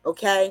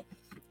 Okay.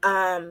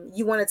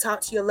 You want to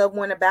talk to your loved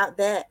one about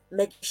that,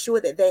 make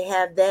sure that they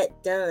have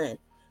that done.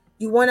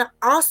 You want to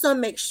also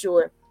make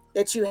sure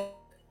that you have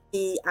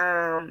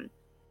the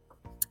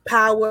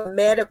power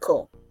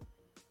medical.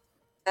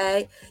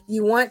 Okay,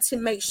 you want to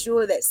make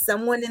sure that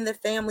someone in the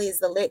family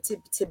is elected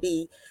to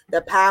be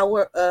the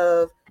power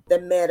of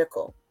the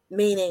medical,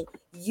 meaning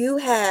you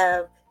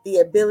have the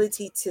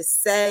ability to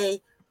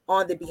say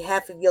on the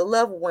behalf of your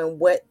loved one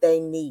what they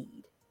need.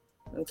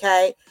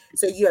 Okay,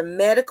 so you're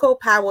medical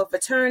power of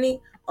attorney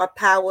or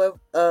power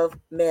of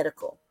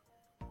medical.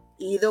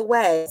 Either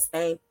way,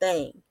 same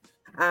thing.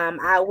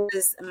 I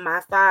was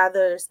my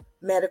father's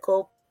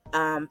medical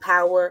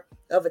power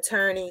of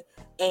attorney,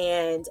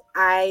 and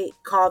I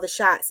call the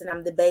shots, and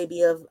I'm the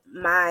baby of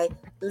my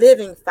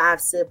living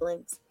 5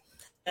 siblings.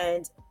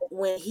 And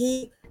when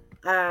he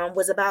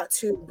was about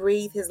to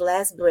breathe his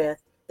last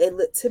breath, they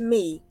looked to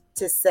me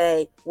to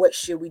say, what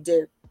should we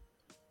do?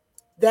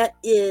 That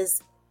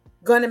is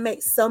going to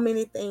make so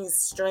many things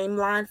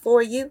streamlined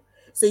for you.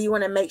 So you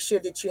want to make sure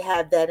that you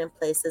have that in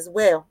place as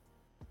well.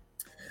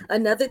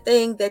 Another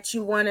thing that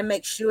you want to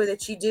make sure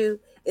that you do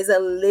is a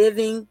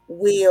living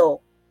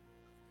will.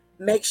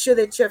 Make sure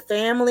that your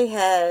family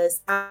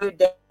has, your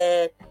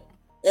dad,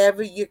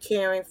 whoever you're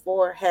caring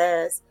for,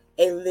 has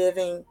a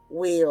living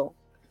will.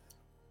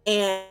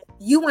 And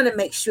you want to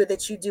make sure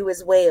that you do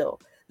as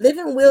well.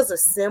 Living wills are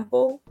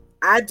simple.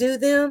 I do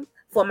them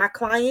for my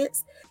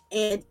clients.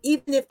 And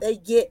even if they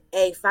get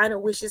a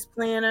final wishes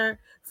planner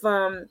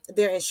from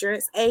their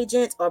insurance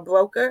agent or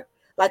broker,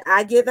 like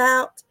I give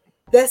out,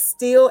 that's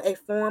still a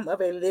form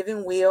of a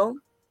living will.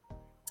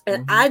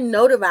 And I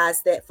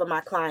notarize that for my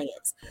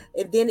clients.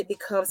 And then it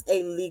becomes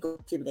a legal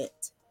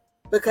document.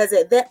 Because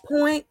at that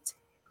point,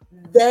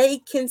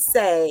 they can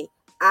say,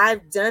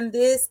 I've done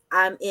this.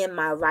 I'm in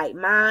my right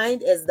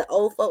mind. As the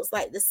old folks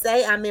like to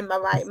say, I'm in my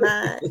right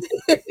mind.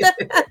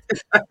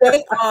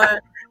 They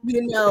are,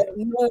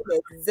 knowing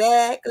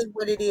exactly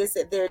what it is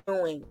that they're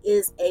doing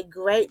is a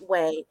great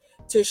way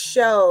to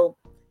show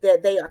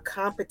that they are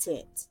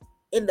competent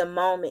in the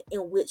moment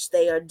in which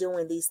they are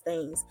doing these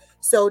things.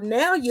 So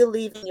now you're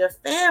leaving your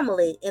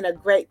family in a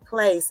great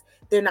place.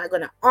 They're not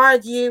going to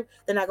argue.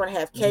 They're not going to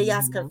have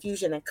chaos,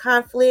 confusion, and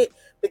conflict,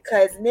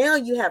 because now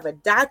you have a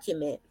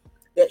document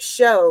that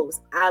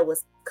shows I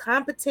was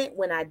competent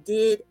when I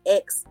did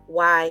X,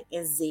 Y,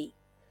 and Z.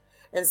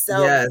 And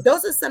so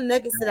those are some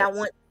nuggets that I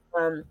want.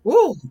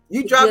 Woo,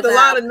 you dropped a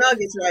lot of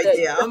nuggets right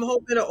there. I'm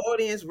hoping the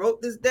audience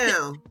wrote this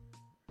down.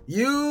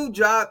 You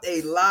dropped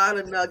a lot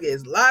of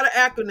nuggets, a lot of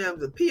acronyms,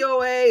 the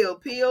POA or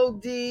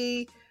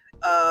POD,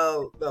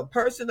 the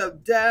person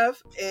of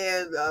death,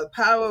 and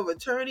power of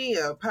attorney,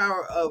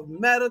 power of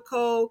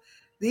medical.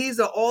 These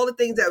are all the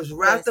things that was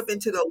wrapped up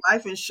into the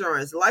life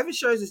insurance. Life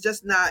insurance is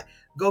just not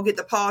go get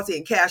the policy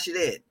and cash it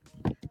in.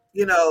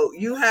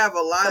 You have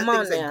a lot of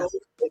things that goes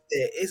with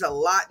it. It's a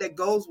lot that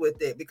goes with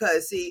it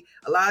because, see,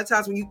 a lot of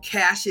times when you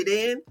cash it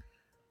in,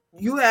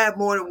 you have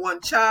more than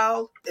one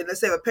child, and let's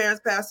say if a parents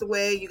pass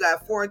away, you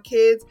got 4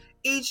 kids.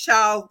 Each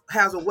child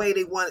has a way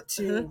they want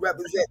to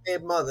represent their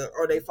mother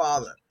or their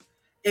father,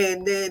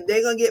 and then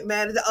they're gonna get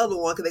mad at the other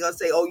one because they're gonna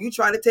say, "Oh, you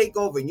trying to take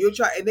over," and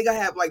and they're gonna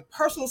have like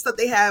personal stuff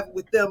they have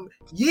with them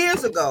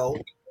years ago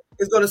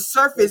is gonna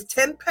surface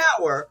 10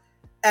 power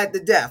at the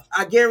death.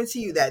 I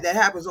guarantee you that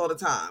happens all the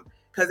time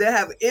because they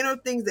have inner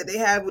things that they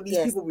have with these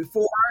people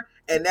before.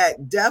 And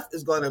that death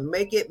is going to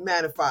make it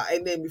magnify.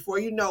 And then before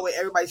you know it,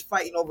 everybody's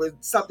fighting over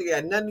something that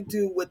had nothing to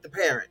do with the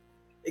parent.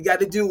 It got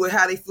to do with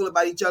how they feel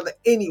about each other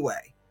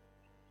anyway.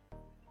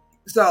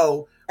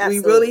 So we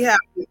really have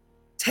to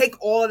take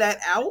all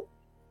that out,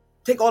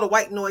 take all the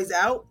white noise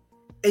out,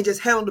 and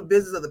just handle the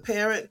business of the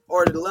parent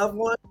or the loved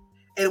one.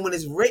 And when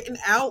it's written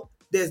out,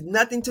 there's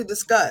nothing to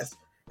discuss.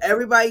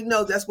 Everybody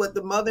knows that's what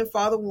the mother and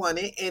father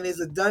wanted, and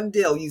it's a done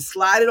deal. You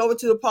slide it over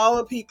to the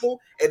parlor people,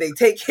 and they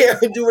take care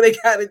and do what they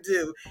got to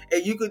do.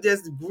 And you could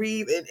just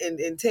breathe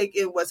and take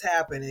in what's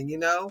happening,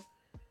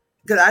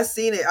 Because I've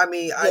seen it. I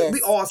mean,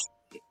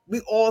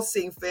 we all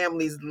seen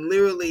families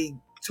literally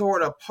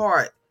torn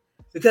apart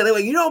because they're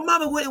like,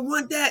 mama wouldn't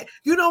want that.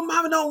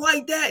 Mama don't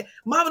like that.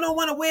 Mama don't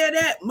want to wear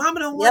that.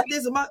 Mama don't want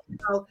this.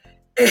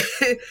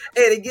 And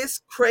it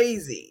gets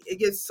crazy. It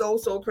gets so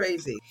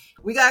crazy.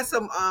 We got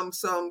some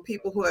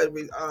people who had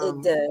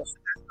it does.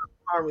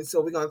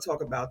 So we're going to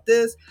talk about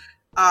this.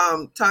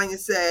 Tanya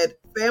said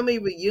family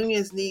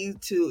reunions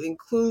need to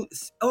include.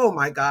 Oh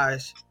my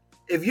gosh!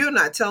 If you're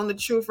not telling the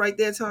truth right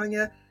there,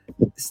 Tanya,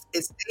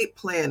 estate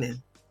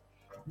planning.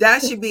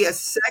 That should be a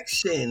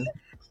section,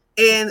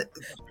 and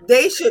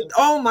they should.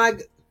 Oh my!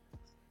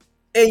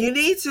 And you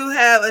need to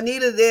have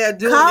Anita there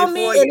doing Call it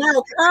me for and you.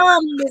 I'll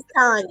come, Miss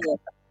Tanya.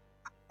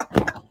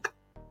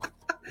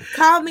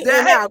 Call me and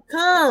That I'll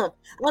come.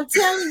 I'm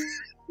telling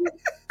you,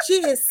 she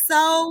is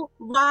so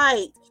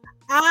right.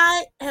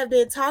 I have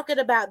been talking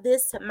about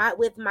this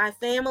with my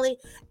family,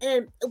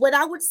 and what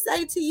I would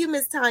say to you,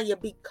 Miss Tanya,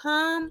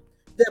 become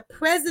the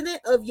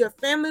president of your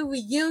family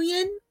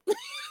reunion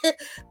and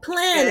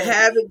planning.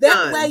 have it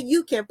That way done.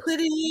 you can put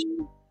it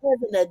in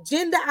as an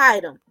agenda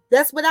item.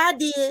 That's what I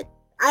did.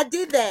 I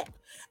did that.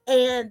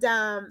 And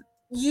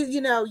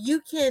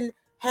you can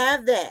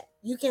have that.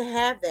 You can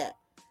have that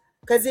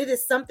because it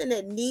is something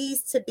that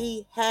needs to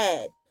be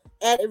had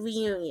at a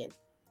reunion.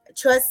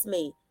 Trust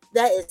me,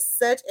 that is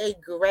such a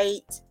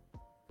great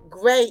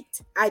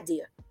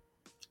idea.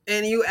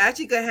 And you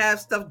actually could have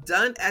stuff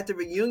done at the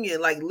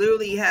reunion, like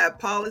literally have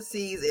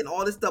policies and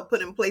all this stuff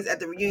put in place at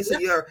the reunion so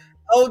Yep. your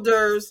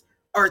elders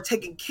are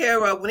taken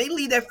care of. When they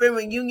leave that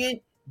family reunion,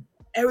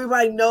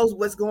 everybody knows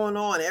what's going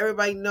on.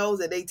 Everybody knows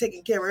that they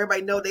taken care of.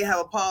 Everybody know they have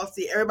a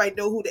policy. Everybody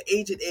know who the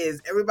agent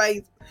is.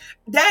 Everybody,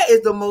 that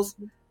is the most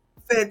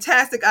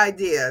fantastic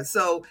idea.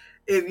 So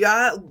if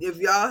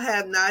y'all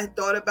have not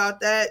thought about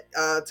that,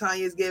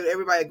 Tanya's giving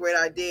everybody a great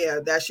idea.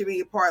 That should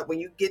be a part when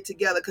you get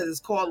together because it's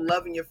called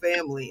loving your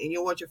family, and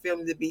you want your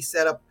family to be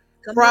set up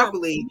Come on.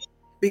 properly.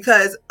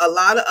 Because a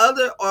lot of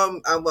other,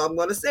 I'm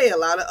going to say a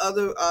lot of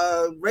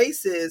other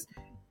races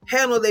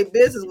handle their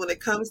business when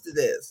it comes to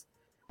this,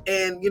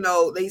 and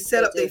they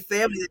set They up their do.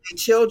 families and their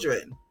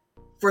children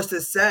for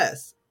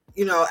success,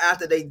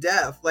 after they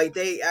death. Like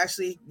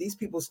these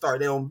people start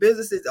their own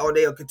businesses, or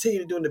they'll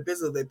continue doing the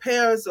business of their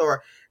parents,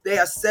 or they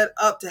are set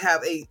up to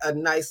have a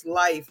nice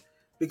life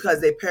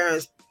because their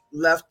parents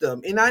left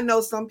them. And I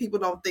know some people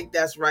don't think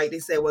that's right. They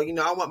say, well,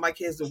 I want my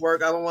kids to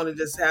work. I don't want to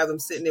just have them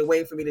sitting there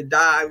waiting for me to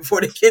die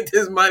before they get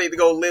this money to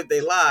go live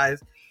their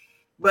lives.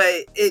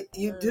 But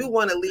you do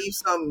want to leave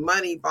some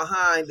money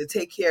behind to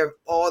take care of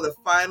all the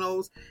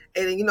finals,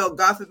 and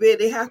God forbid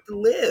they have to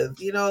live.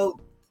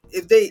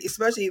 If they,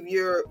 especially if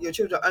your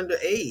children are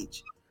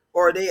underage,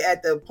 or they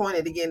at the point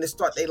of getting to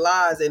start their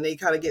lives, and they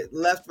kind of get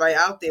left right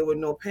out there with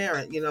no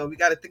parent. We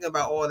got to think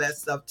about all that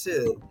stuff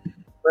too.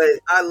 But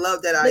I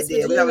love that Miss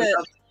idea. We have Regina,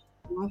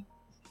 another.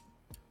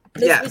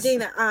 Miss Yes.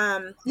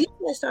 Regina, you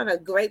touched on a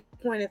great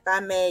point, if I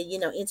may,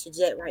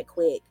 interject right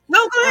quick.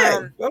 No, go ahead.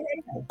 Um, Go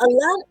ahead. a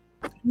lot,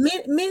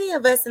 many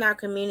of us in our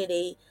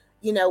community,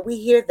 we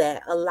hear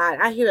that a lot.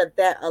 I hear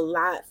that a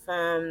lot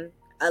from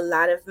a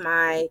lot of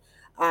my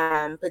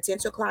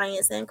potential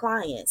clients and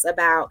clients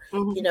about,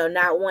 Mhm.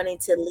 not wanting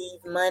to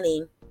leave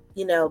money,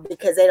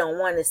 because they don't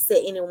want to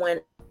set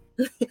anyone,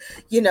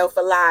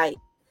 for life.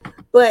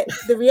 But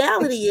the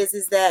reality is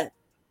that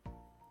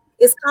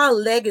it's called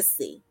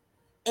legacy,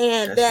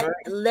 and That's that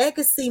right.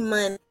 legacy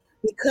money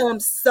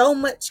becomes so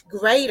much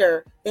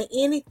greater than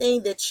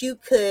anything that you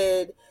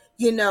could,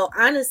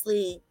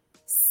 honestly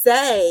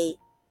say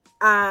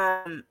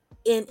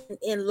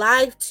in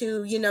life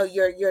to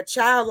your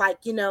child. Like,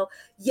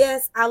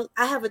 yes, I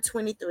have a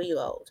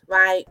 23-year-old,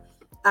 right?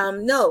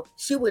 No,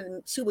 she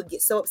would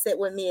get so upset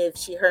with me if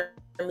she heard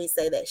me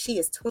say that. She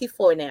is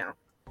 24 now,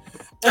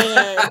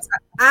 and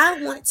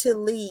I want to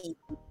leave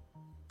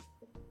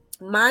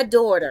my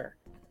daughter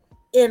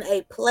in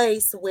a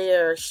place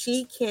where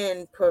she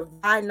can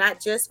provide not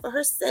just for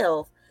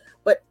herself,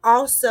 but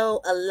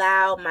also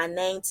allow my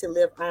name to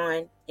live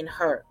on in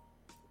her,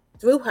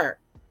 through her.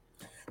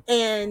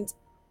 And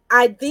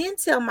I then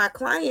tell my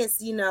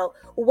clients,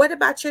 what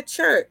about your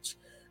church?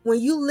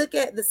 When you look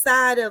at the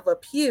side of a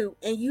pew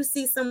and you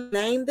see some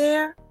name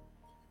there,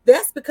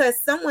 that's because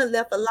someone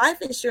left a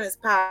life insurance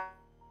policy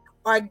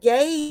or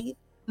gave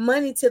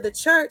money to the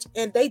church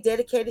and they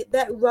dedicated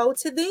that road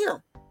to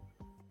them.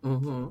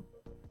 Mm-hmm.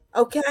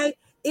 Okay?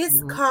 It's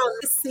Mm-hmm. called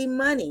legacy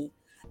money.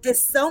 And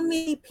so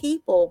many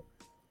people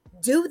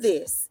do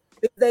this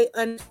because they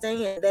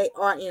understand, they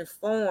are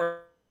informed,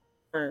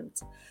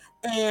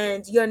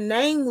 and your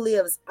name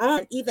lives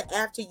on even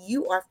after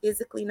you are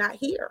physically not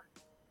here.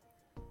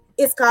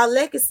 It's called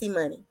legacy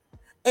money.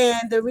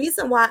 And the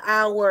reason why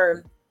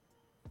our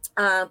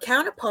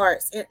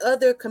counterparts in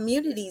other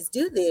communities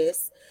do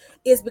this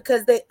is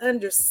because they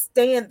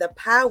understand the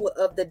power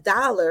of the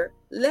dollar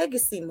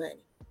legacy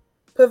money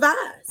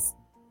provides.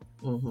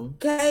 Mm-hmm.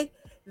 Okay,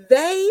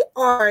 they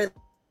are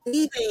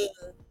leaving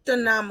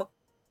astronomical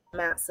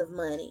amounts of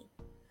money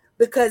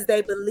because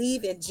they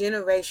believe in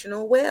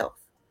generational wealth.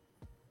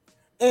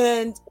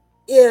 And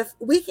if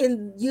we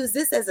can use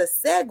this as a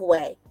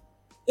segue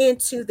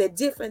into the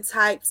different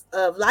types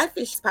of life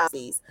insurance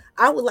policies,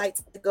 I would like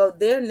to go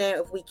there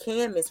now if we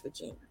can, Miss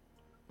Regina.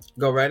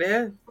 Go right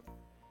ahead.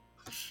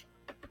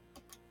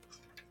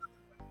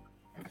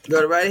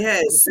 Go right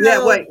ahead. Yeah,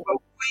 So wait.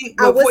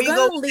 I Before was you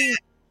go, gonna leave.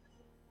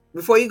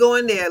 before you go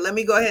in there, let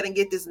me go ahead and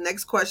get this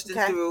next question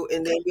Okay. through,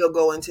 and then we'll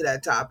go into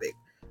that topic.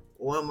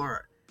 One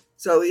more.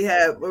 So we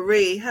have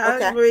Marie. Hi,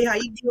 Okay. Marie. How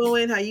you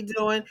doing? How you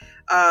doing?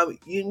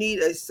 You need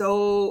a this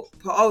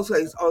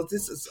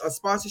is a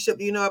sponsorship.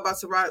 Do you know about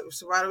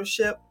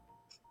survivorship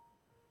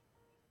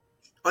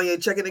on your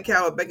checking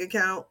account or bank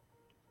account?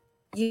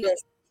 You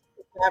just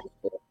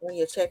when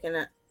you're checking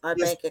a Yes,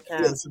 bank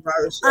account. yes,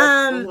 survivorship.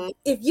 Mm-hmm.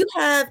 If you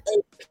have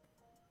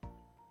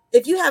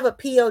If you have a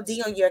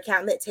POD on your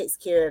account, that takes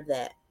care of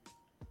that.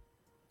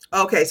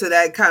 Okay, so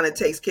that kind of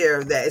takes care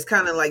of that. It's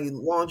kind of like as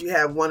long as you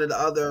have one or the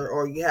other,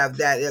 or you have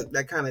that,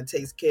 that kind of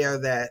takes care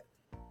of that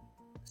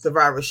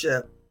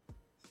survivorship.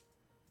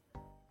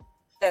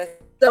 So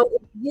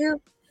if you're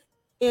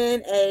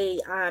in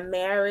a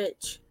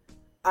marriage,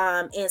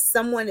 and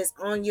someone is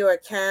on your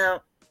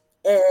account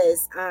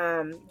as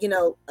a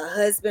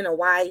husband or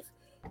wife,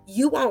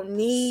 you won't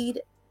need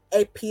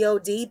a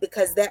POD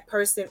because that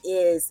person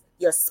is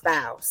your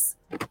spouse.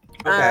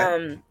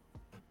 Okay.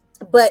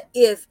 But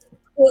if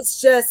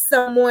it's just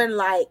someone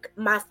like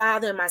my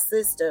father and my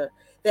sister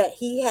that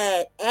he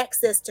had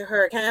access to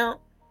her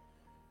account,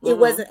 it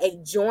wasn't a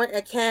joint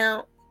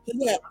account,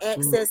 he had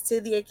access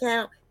to the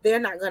account, they're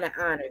not going to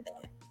honor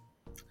that.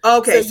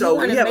 Okay, so you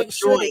want we to have a make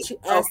sure joint. that you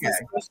ask Okay,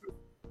 these questions.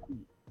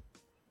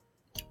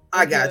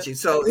 I got you.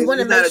 So you want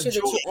to it's make not a sure that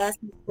you joint. ask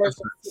these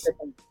questions to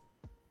them.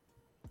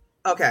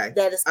 Okay,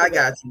 That is I correct.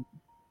 got you.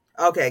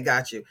 Okay,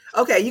 got you.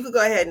 Okay, you can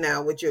go ahead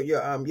now with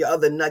your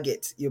other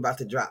nuggets you're about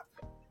to drop.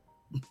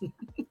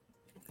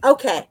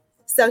 Okay,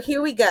 so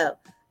here we go.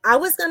 I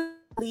was going to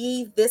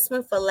leave this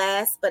one for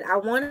last, but I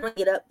want to bring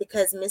it up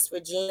because Miss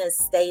Regina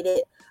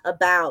stated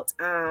about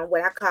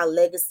what I call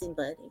legacy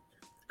money,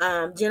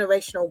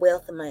 generational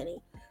wealth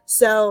money.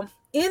 So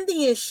in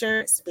the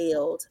insurance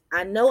field,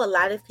 I know a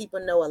lot of people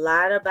know a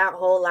lot about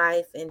whole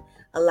life and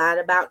a lot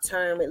about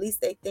term. At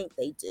least they think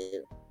they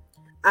do.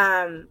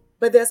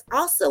 But there's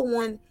also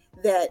one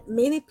that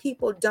many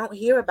people don't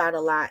hear about a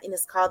lot, and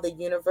it's called the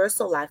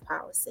universal life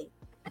policy.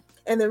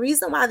 And the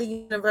reason why the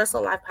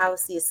universal life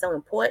policy is so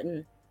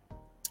important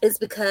is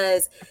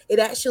because it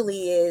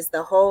actually is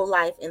the whole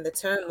life and the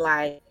term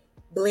life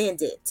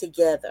blended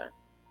together.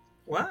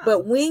 Wow.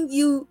 But when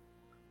you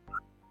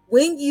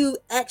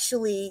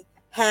actually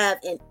have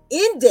an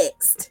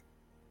indexed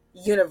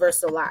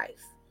universal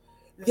life,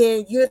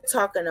 then you're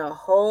talking a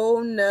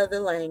whole nother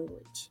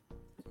language.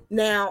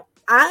 Now,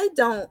 I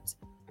don't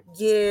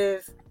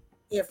give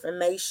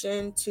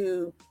information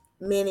to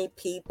many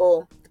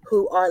people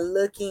who are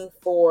looking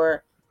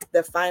for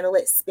the final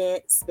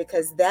expense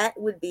because that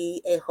would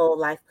be a whole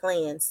life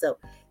plan. So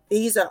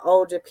these are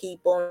older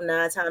people,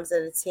 9 times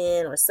out of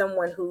 10, or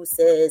someone who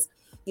says,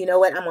 you know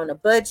what, I'm on a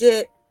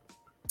budget.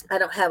 I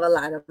don't have a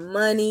lot of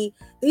money.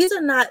 This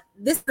is not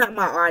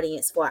my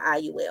audience for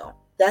IUL.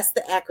 That's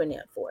the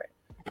acronym for it.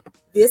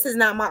 This is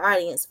not my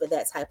audience for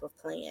that type of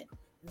plan.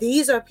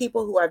 These are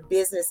people who are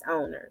business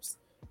owners.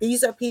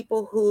 These are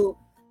people who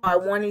are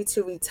wanting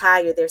to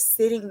retire. They're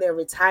sitting their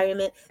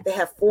retirement. They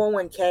have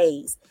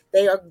 401ks.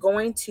 They are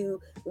going to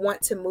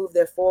want to move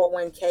their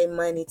 401k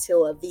money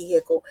to a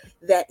vehicle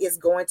that is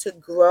going to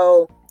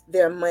grow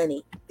their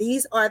money.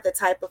 These are the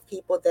type of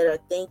people that are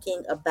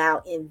thinking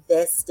about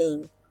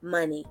investing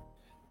money.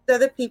 These are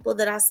the people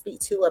that I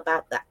speak to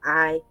about the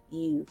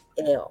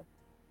IUL.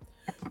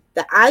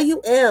 The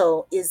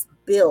IUL is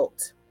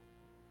built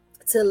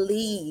to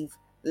leave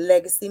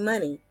legacy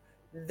money.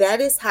 That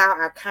is how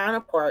our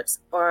counterparts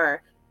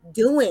are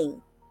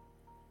doing.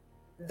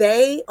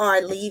 They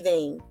are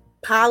leaving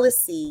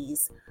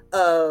policies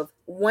of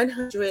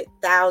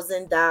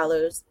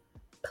 $100,000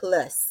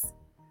 plus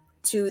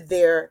to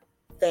their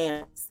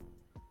families.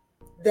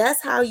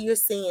 That's how you're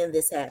seeing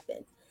this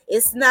happen.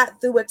 It's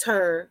not through a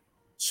term.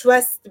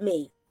 Trust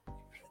me,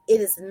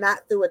 it is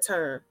not through a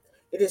term.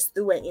 It is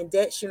through an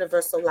index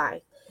universal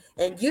life.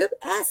 And you're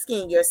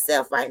asking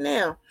yourself right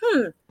now,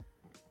 I've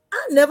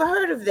never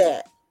heard of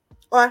that.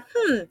 Or,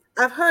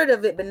 I've heard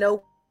of it, but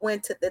no one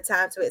took the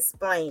time to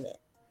explain it.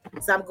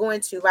 So I'm going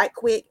to, right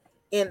quick,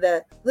 in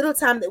the little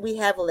time that we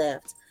have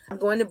left, I'm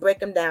going to break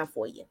them down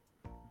for you.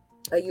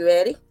 Are you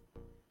ready?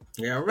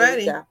 Yeah, I'm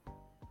ready. Here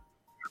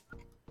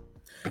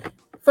we go.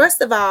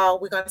 First of all,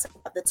 we're going to talk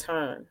about the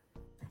term.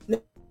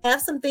 Now, I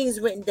have some things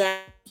written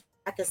down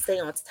I can stay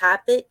on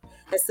topic,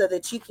 and so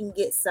that you can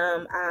get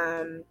some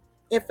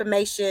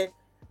information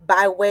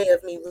by way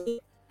of me reading.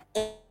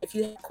 And if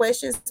you have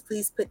questions,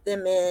 please put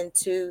them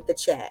into the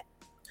chat.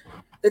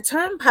 The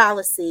term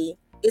policy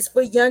is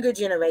for younger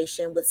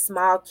generation with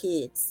small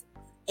kids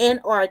and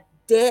are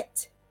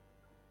debt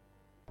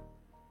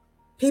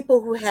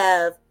people who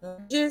have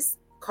mortgages,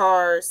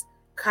 cars,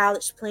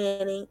 college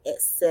planning,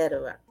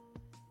 etc.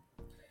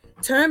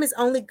 Term is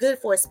only good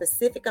for a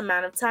specific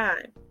amount of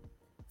time.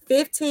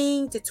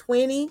 15 to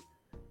 20.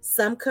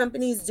 Some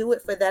companies do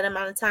it for that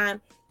amount of time.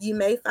 You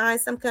may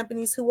find some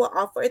companies who will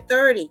offer a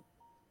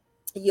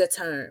 30-year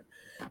term,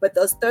 but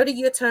those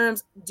 30-year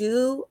terms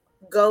do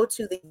go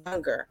to the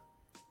younger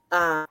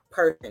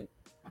person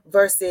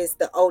versus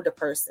the older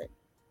person.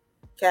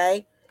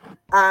 Okay.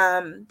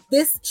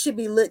 This should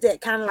be looked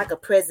at kind of like a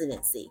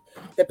presidency.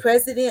 The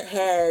president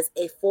has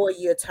a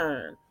 4-year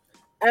term.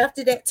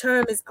 After that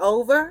term is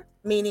over,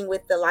 meaning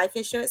with the life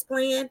insurance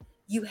plan,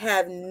 you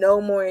have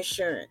no more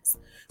insurance.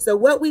 So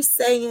what we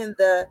say in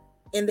the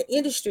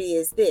industry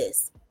is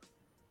this: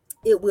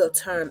 it will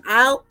term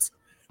out.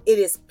 It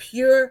is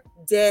pure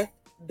death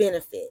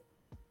benefit.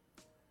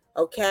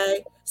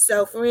 Okay.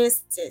 So for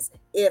instance,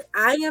 if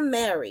I am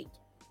married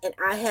and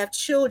I have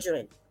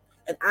children,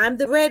 and I'm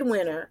the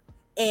breadwinner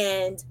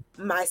and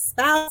my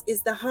spouse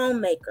is the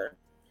homemaker,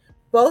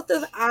 both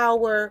of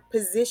our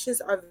positions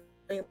are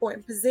very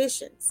important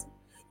positions.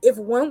 If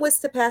one was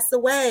to pass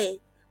away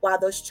while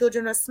those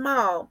children are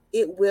small,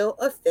 it will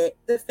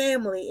affect the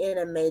family in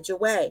a major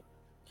way.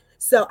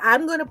 So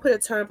I'm going to put a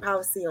term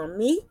policy on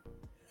me,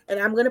 and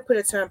I'm going to put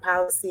a term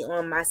policy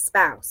on my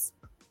spouse.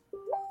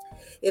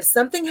 If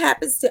something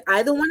happens to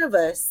either one of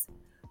us,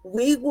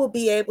 we will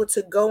be able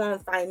to go on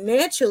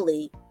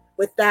financially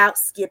without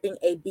skipping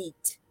a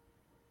beat.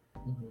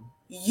 Mm-hmm.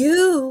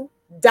 You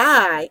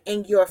die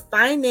and your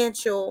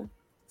financial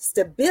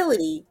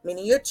stability,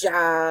 meaning your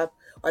job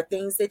or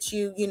things that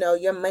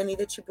your money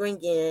that you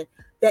bring in,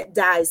 that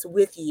dies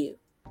with you.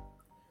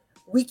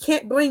 We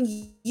can't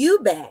bring you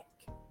back,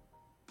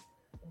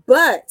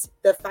 but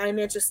the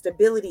financial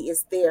stability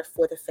is there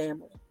for the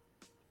family.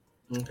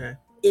 Okay.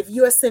 If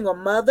you're a single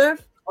mother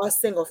or a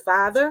single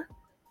father,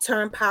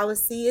 term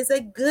policy is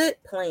a good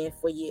plan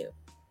for you.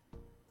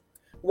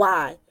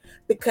 Why?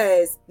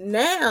 Because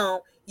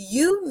now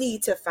you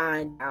need to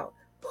find out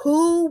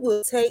who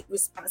will take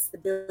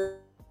responsibility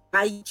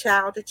by your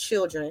child or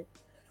children.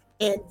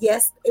 And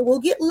yes, it will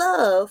get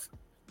love,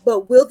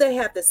 but will they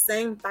have the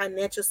same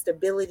financial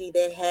stability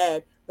they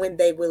had when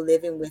they were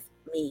living with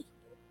me?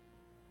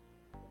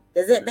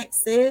 Does that make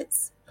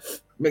sense?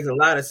 Makes a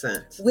lot of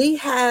sense. We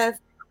have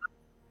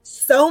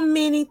so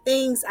many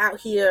things out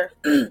here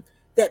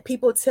that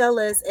people tell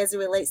us as it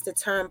relates to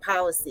term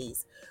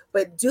policies,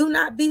 but do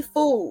not be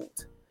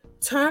fooled.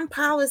 Term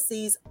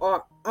policies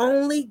are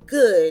only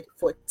good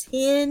for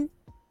 10,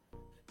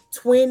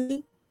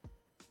 20,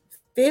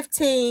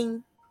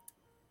 15,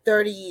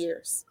 30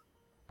 years.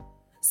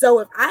 So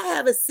if I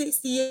have a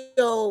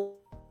 60-year-old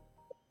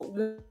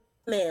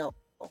male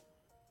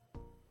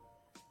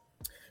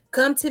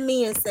come to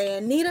me and say,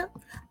 Anita,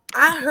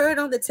 I heard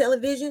on the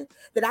television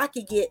that I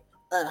could get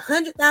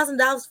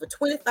 $100,000 for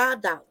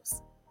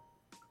 $25.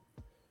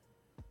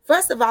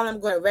 First of all, I'm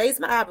going to raise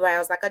my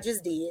eyebrows like I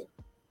just did.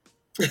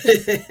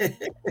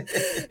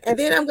 And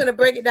then I'm going to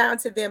break it down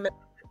to them and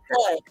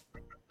say,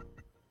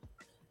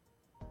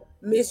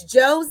 Miss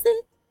Josie,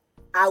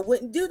 I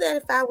wouldn't do that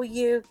if I were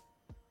you.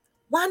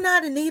 Why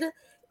not, Anita?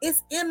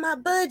 It's in my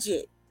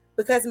budget.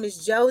 Because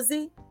Miss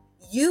Josie,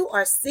 you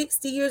are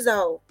 60 years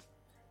old.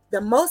 The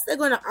most they're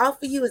going to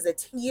offer you is a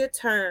 10-year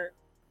term.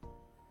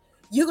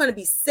 You're going to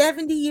be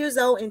 70 years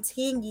old in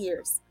 10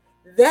 years.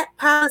 That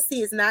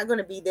policy is not going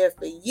to be there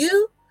for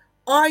you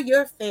or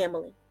your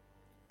family.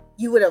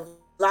 You would have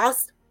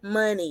lost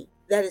money.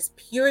 That is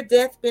pure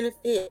death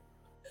benefit.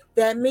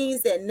 That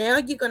means that now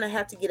you're going to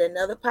have to get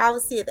another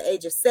policy at the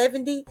age of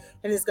 70,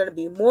 and it's going to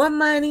be more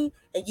money,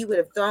 and you would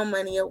have thrown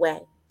money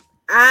away.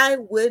 I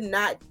would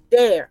not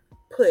dare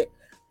put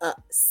a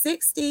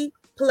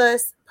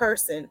 60-plus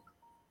person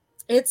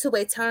into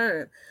a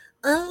term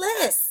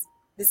unless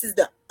this is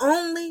the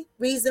only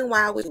reason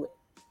why I would do it.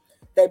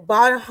 They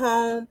bought a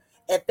home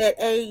at that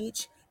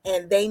age,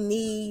 and they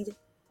need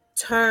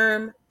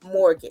term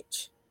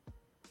mortgage.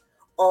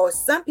 Or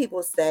some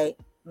people say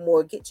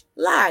mortgage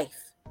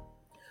life.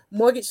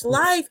 Mortgage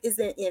life is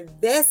an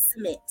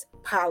investment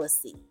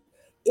policy.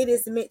 It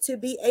is meant to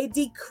be a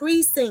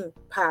decreasing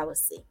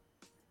policy.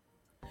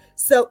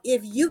 So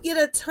if you get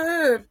a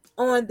term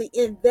on the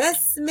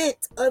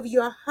investment of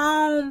your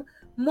home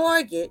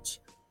mortgage,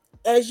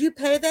 as you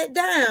pay that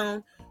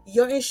down,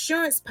 your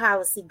insurance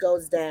policy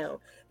goes down,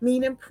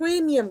 meaning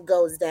premium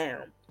goes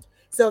down.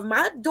 So if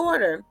my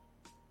daughter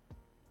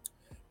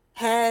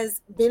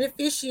is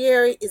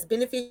beneficiary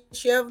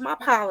of my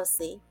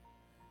policy,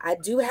 I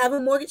do have a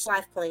mortgage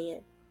life plan.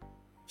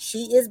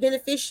 She is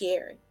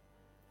beneficiary.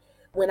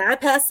 When I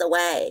pass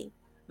away,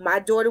 my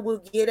daughter will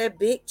get a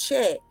big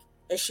check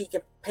and she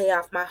can pay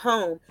off my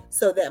home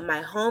so that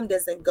my home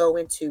doesn't go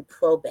into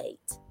probate.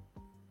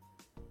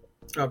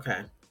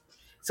 Okay.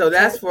 So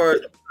that's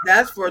for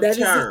that term. Is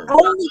the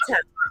only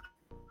term.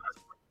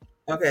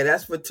 Okay,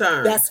 that's for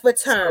term. That's for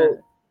term.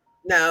 So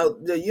now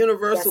the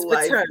universal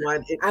life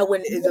one.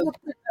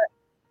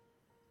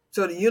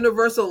 So the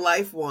universal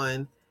life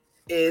one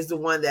is the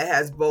one that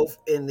has both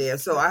in there.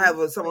 So I have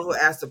someone who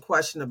asked a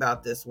question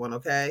about this one.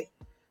 Okay.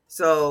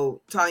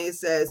 So Tanya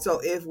says, so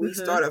if we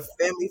start a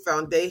family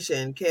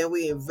foundation, can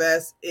we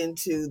invest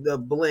into the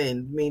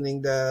blend,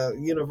 meaning the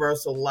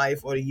universal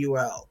life or the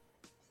UL?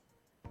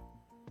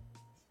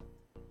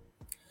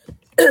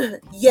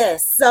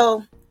 Yes.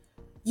 So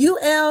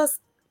ULs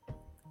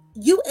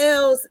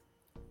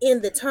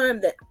in the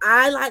term that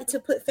I like to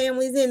put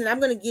families in, and I'm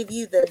going to give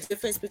you the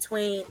difference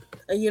between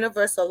a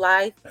universal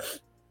life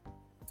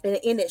and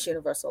an index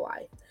universal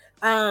life.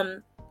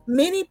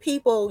 Many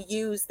people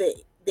use the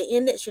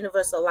index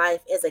universal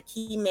life as a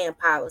key man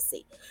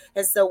policy.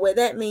 And so what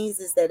that means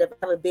is that if I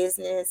have a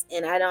business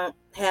and I don't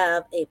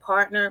have a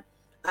partner,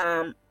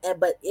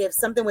 but if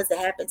something was to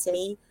happen to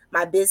me,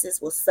 my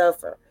business will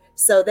suffer.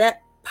 So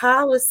that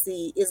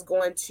policy is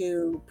going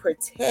to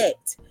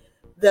protect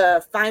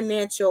the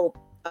financial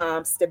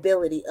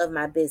stability of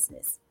my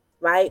business,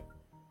 right?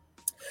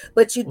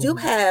 But you do Mhm.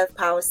 have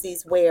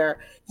policies where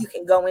you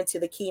can go into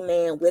the key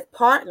man with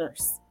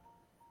partners.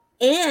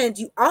 And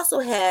you also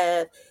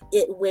have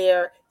it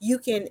where you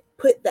can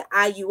put the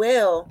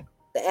IUL,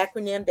 the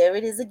acronym, there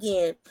it is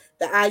again,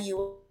 the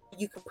IUL,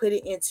 you can put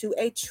it into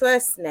a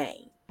trust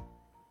name.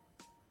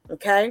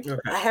 Okay. Okay.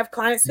 I have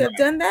clients who have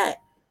done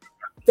that.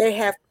 They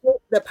have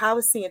put the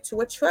policy into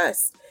a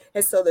trust.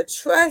 And so the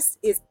trust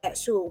is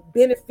actual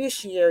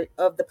beneficiary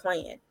of the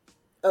plan,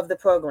 of the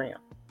program.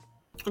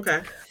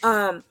 Okay.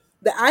 The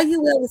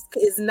IUL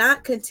is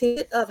not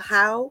contingent of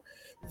how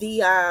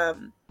the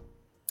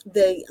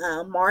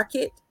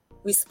market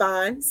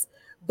responds,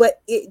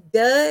 but it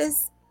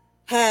does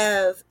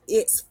have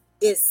its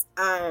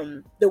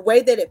the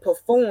way that it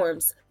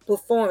performs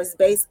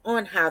based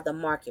on how the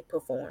market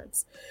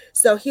performs.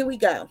 So here we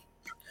go.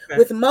 Okay.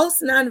 With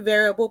most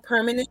non-variable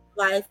permanent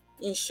life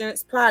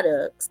insurance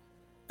products,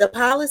 the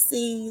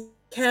policy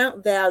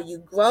account value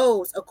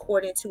grows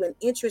according to an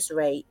interest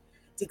rate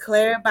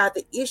declared by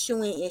the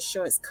issuing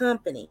insurance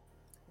company.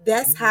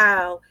 That's Mhm.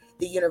 how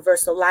the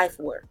universal life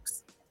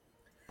works.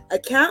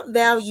 Account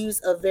values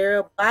of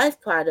variable life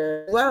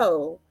products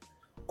grow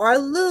or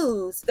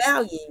lose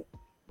value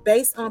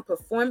based on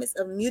performance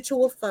of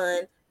mutual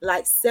fund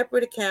like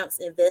separate accounts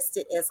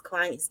invested as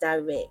clients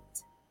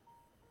direct.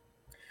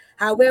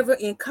 However,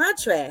 in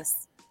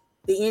contrast,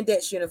 the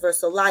Index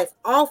Universal Life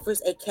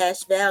offers a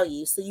cash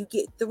value. So you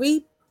get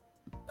three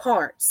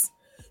parts.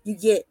 You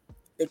get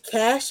the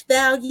cash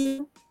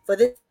value for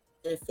the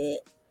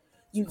benefit,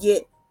 you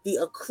get the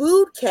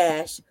accrued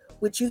cash,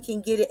 which you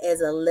can get it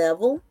as a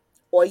level,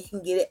 or you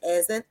can get it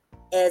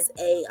as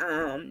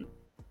a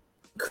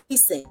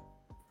increasing.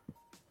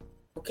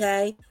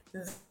 Okay,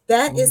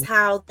 that is Mhm.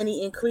 how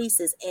money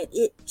increases, and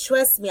it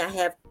trust me, I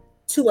have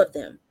two of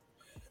them.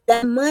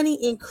 That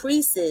money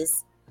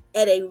increases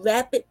at a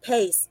rapid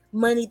pace,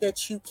 money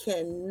that you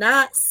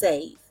cannot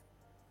save.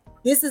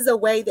 This is a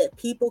way that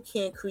people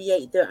can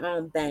create their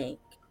own bank.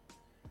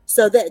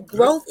 So that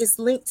growth is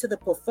linked to the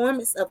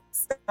performance of the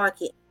stock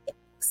market.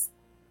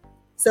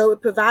 So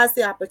it provides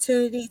the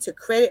opportunity to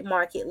credit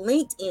market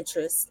linked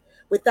interest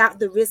without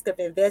the risk of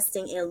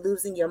investing and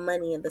losing your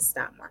money in the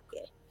stock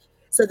market.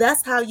 So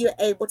that's how you're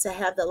able to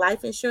have the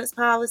life insurance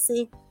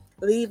policy,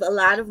 leave a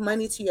lot of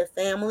money to your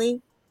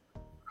family,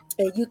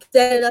 and you can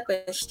set it up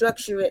and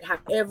structure it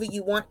however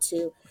you want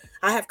to.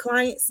 I have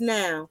clients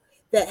now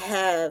that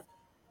have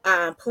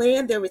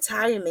planned their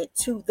retirement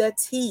to the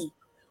T,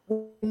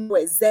 know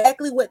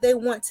exactly what they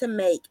want to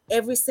make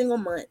every single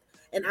month,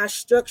 and I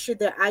structured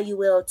their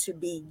IUL to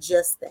be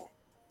just that.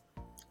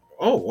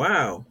 Oh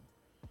wow.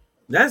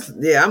 That's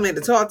yeah. I'm in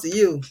to talk to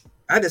you.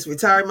 I just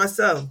retired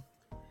myself.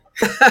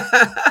 So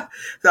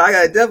I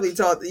gotta definitely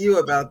talk to you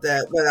about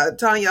that. But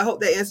Tanya, I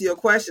hope that answered your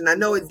question. I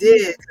know it Yes,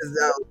 did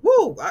because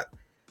whoo,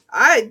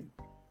 I,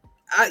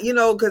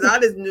 because I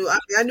just knew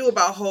I knew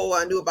about whole,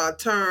 I knew about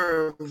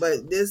term,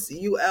 but this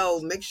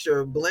UL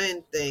mixture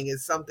blend thing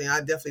is something I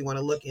definitely want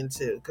to look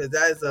into because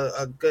that is a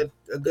it's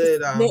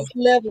good next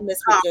level, Miss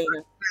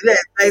Regina. yeah,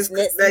 It's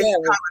next nice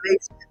level.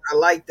 combination. I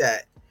like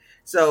that.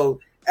 So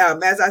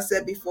as I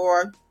said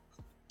before,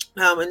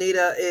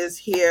 Anita is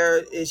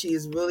here and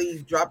she's really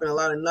dropping a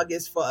lot of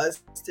nuggets for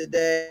us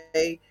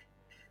today.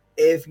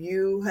 If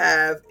you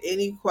have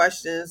any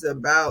questions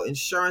about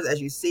insurance,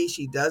 as you see,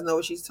 she does know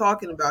what she's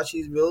talking about.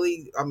 She's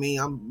really, I mean,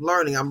 I'm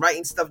learning. I'm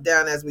writing stuff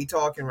down as we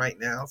talking right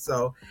now.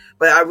 So,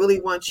 but I really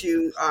want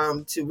you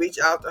to reach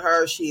out to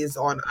her. She is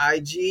on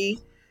IG,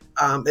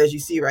 as you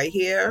see right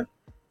here.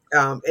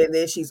 And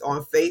then she's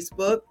on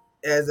Facebook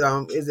as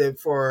is it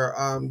for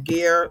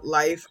Gear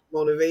Life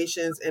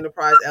Motivations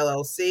Enterprise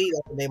LLC.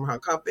 That's the name of her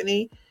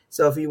company.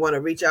 So if you want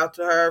to reach out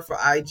to her for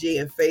IG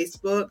and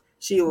Facebook,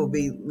 she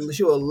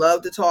will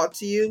love to talk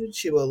to you.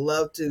 She will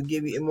love to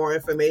give you more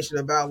information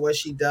about what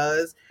she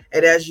does.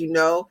 And as you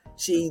know,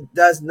 she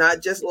does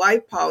not just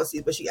life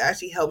policies, but she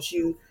actually helps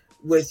you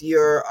with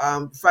your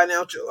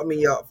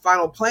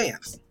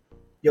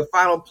your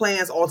final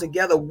plans all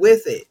together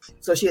with it.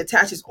 So she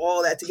attaches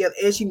all that together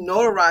and she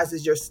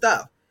notarizes your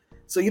stuff.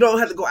 So you don't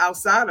have to go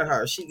outside of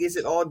her. She gets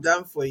it all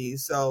done for you.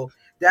 So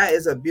that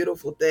is a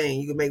beautiful thing.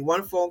 You can make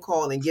one phone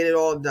call and get it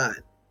all done.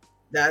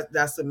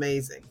 That's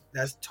amazing.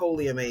 That's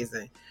totally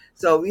amazing.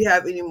 So if we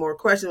have any more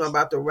questions, I'm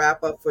about to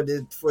wrap up for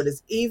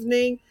this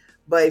evening.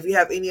 But if you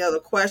have any other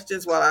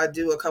questions while I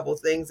do a couple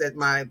things at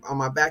my on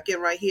my back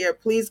end right here,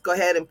 please go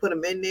ahead and put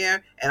them in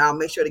there and I'll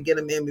make sure to get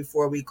them in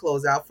before we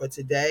close out for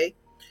today.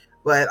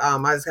 But I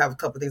just have a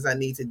couple things I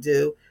need to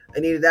do.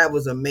 Anita, that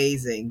was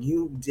amazing.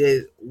 You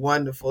did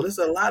wonderful. There's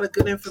a lot of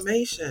good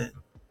information.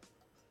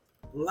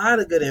 A lot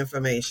of good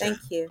information.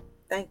 Thank you.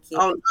 Thank you.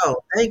 Oh no,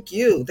 thank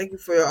you. Thank you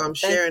for Thank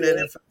sharing that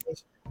you.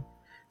 information.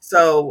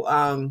 So,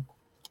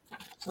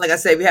 like I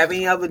said, if you have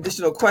any other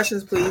additional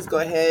questions, please go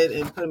ahead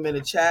and put them in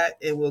the chat,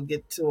 and we'll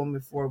get to them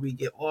before we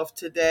get off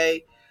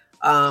today.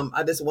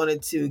 I just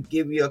wanted to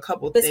give you a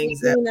couple Miss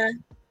things that Regina,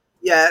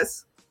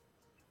 yes,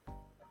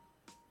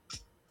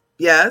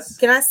 yes.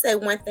 can I say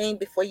one thing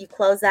before you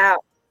close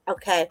out?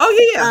 Okay. Oh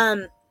yeah, yeah.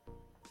 Um,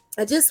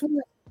 I just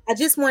want I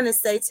just want to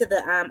say to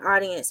the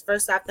audience,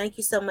 first off, thank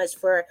you so much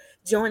for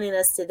joining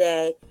us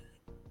today.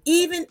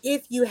 Even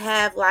if you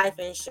have life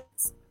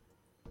insurance,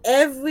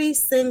 every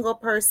single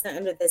person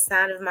under the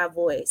sound of my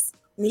voice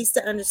needs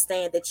to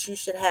understand that you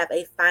should have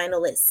a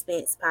final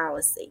expense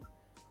policy.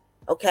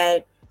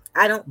 Okay?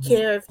 I don't Mhm.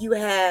 care if you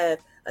have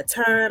a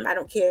term, I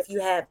don't care if you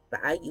have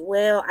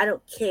IUL, I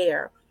don't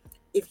care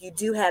if you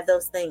do have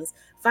those things.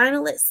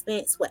 Final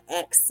expense will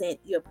accent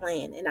your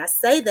plan. And I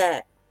say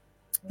that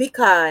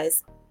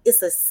because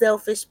it's a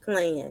selfish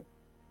plan.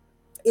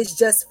 It's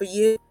just for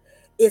you.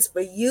 It's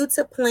for you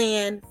to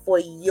plan for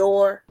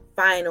your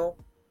final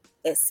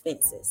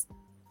expenses.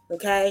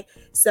 Okay?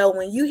 So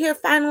when you hear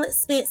final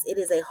expense, it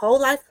is a whole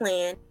life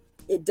plan.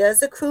 It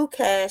does accrue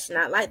cash,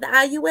 not like the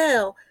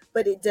IUL,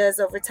 but it does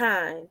over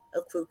time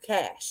accrue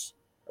cash.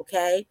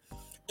 Okay?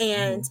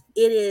 And Mhm.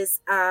 it is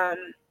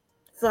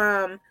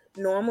from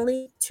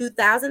normally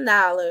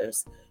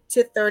 $2,000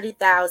 to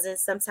 30,000.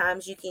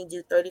 Sometimes you can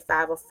do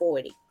 35 or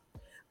 40.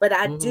 But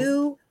I Mhm.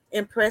 do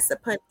impress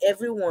upon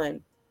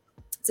everyone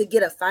to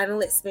get a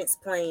final expense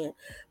plan,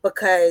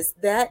 because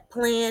that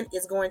plan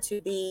is going to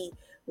be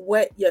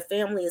what your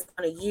family is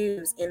going to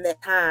use in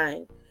that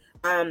time.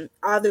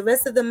 All the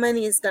rest of the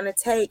money is going to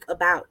take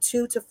about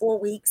 2 to 4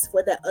 weeks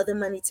for that other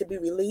money to be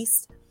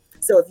released.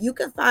 So if you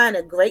can find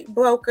a great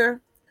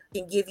broker,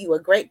 can give you a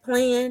great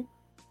plan,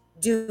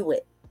 do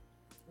it.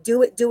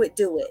 Do it, do it,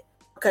 do it.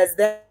 Because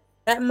that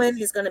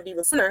money is going to be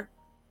sooner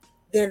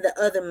than the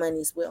other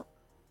monies will.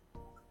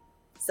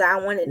 So I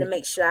wanted to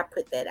make sure I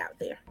put that out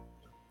there.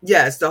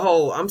 Yes, the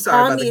whole. I'm sorry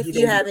Call about the me if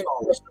heating you of the have any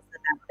phone. questions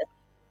about that.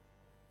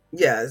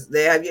 Yes,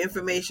 they have your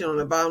information on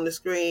the bottom of the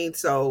screen.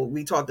 So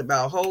we talked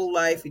about whole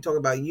life, we talked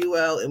about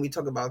UL, and we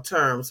talked about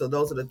term. So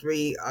those are the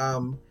three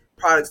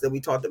products that we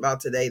talked about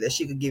today that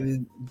she could give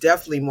you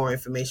definitely more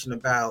information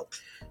about.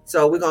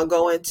 So we're gonna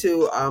go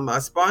into our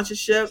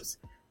sponsorships.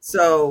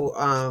 So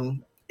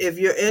if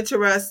you're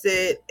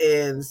interested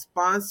in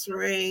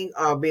sponsoring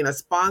or being a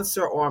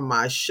sponsor on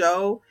my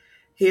show,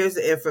 here's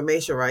the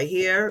information right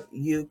here.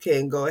 You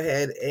can go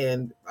ahead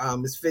and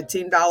it's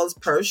 $15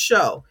 per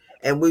show,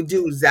 and we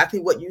do exactly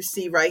what you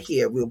see right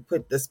here. We'll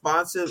put the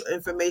sponsor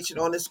information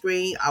on the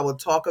screen. I will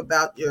talk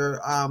about your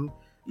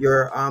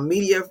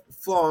media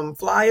form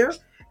flyer,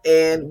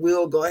 and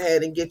we'll go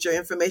ahead and get your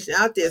information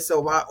out there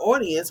so our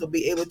audience will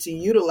be able to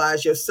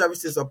utilize your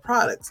services or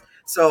products.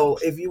 So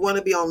if you want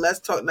to be on Let's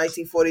Talk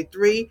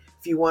 1943,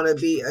 if you want to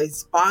be a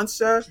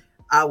sponsor,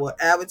 I will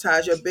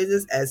advertise your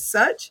business as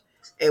such,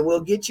 and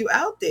we'll get you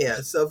out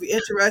there. So if you're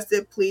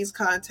interested, please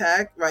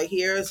contact right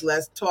here is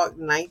Let's Talk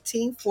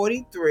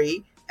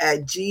 1943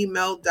 at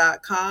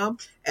gmail.com,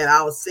 and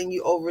I'll send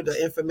you over the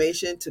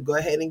information to go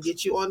ahead and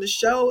get you on the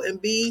show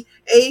and be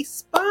a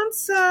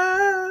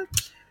sponsor.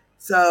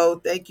 So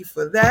thank you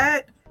for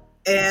that.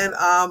 And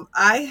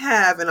I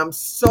have, and I'm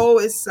so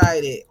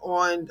excited,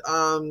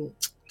 on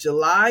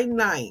July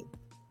 9th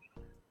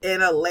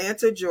in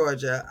Atlanta,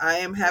 Georgia, I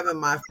am having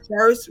my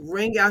first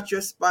Ring Out Your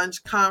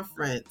Sponge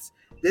conference.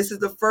 This is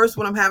the first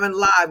one I'm having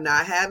live. Now,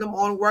 I had them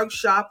on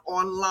workshop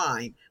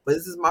online, but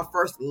this is my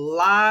first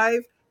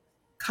live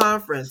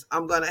conference.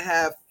 I'm going to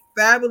have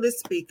fabulous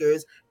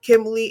speakers.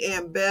 Kimberly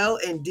Ann Bell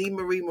and Dee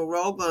Marie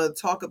Moreau going to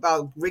talk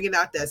about bringing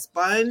out that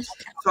sponge,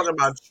 talking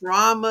about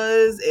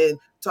traumas and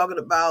talking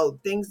about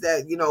things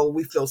that,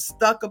 we feel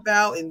stuck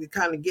about, and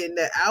kind of getting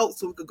that out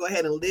so we could go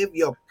ahead and live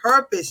your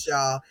purpose,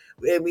 y'all.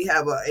 And we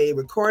have a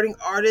recording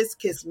artist,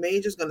 Kiss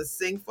Major's going to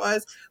sing for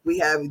us. We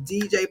have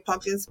DJ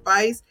Pumpkin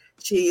Spice.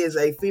 She is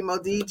a female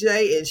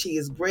DJ and she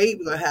is great.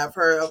 We're going to have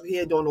her up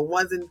here doing the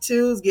ones and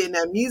twos, getting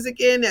that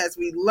music in as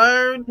we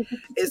learn.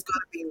 It's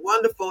going to be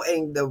wonderful.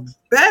 And the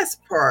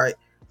best part,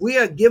 we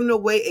are giving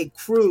away a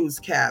cruise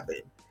cabin.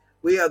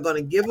 We are going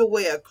to give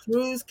away a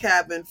cruise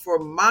cabin for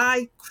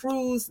my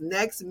cruise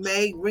next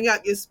May. Bring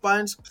out your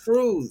sponge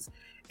cruise.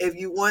 If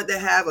you want to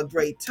have a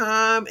great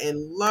time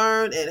and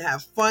learn and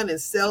have fun and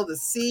sail the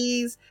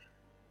seas,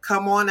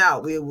 come on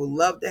out. We would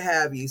love to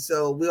have you.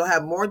 So we'll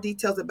have more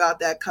details about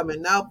that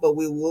coming up, but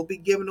we will be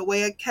giving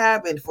away a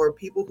cabin for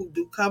people who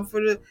do come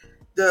for the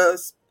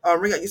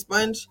Ring Out Your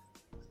Sponge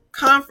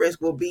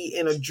conference. Will be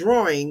in a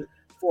drawing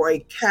for a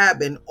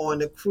cabin on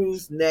the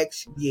cruise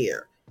next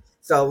year.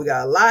 So we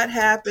got a lot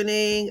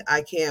happening.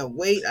 I can't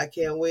wait. I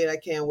can't wait. I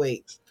can't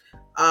wait.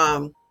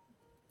 Um,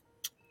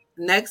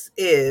 Next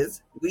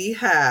is we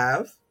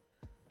have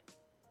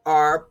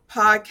our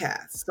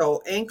podcast.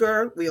 So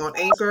Anchor, we on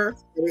Anchor.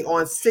 We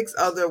on 6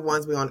 other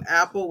ones. We on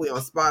Apple. We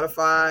on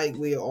Spotify.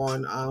 We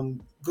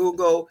on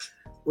Google.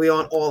 We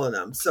on all of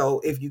them. So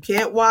if you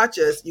can't watch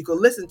us, you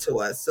can listen to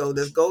us. So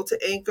just go to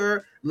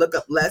Anchor, look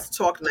up Let's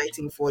Talk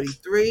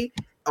 1943,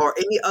 or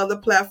any other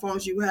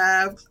platforms you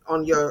have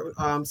on your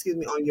on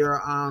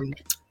your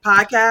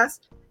podcast,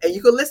 and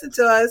you can listen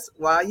to us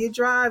while you're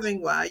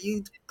driving, while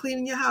you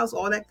cleaning your house,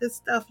 all that good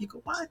stuff. You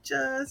can watch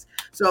us.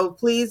 So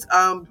please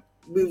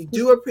we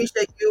do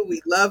appreciate you.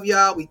 We love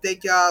y'all. We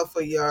thank y'all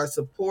for your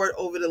support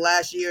over the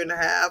last year and a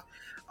half.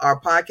 Our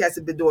podcast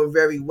has been doing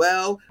very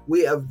well.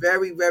 We are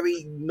very,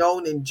 very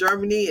known in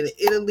Germany and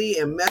Italy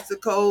and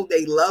Mexico.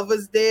 They love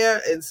us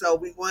there. And so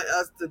we want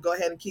us to go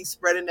ahead and keep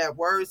spreading that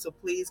word. So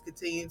please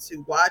continue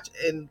to watch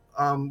and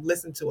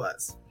listen to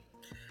us.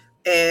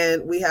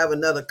 And we have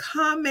another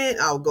comment.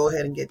 I'll go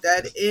ahead and get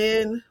that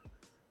in.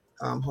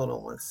 Hold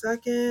on one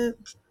second.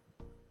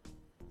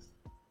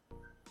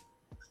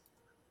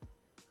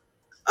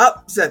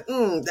 Up said,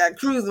 that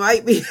cruise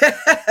might be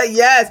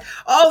yes.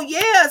 Oh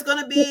yeah, it's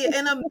gonna be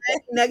in a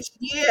next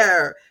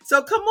year.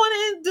 So come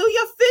on and do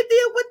your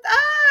 50th with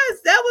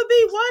us. That would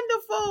be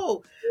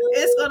wonderful.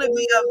 It's gonna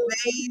be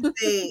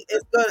amazing.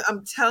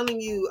 I'm telling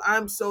you,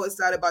 I'm so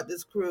excited about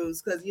this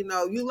cruise because you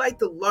like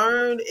to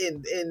learn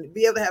and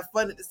be able to have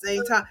fun at the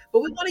same time.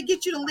 But we want to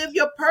get you to live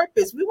your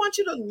purpose. We want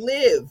you to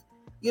live.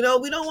 We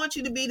don't want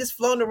you to be just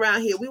floating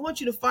around here. We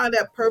want you to find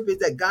that purpose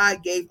that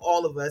God gave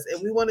all of us,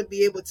 and we want to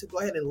be able to go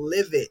ahead and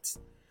live it.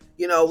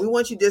 We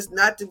want you just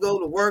not to go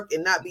to work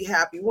and not be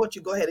happy. We want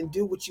you to go ahead and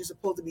do what you're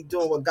supposed to be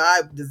doing, what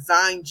God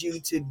designed you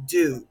to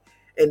do,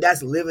 and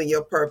that's living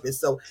your purpose.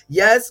 So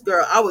yes,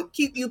 girl, I will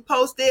keep you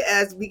posted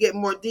as we get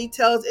more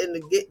details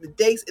and get the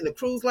dates and the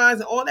cruise lines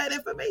and all that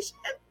information.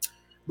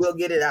 We'll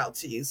get it out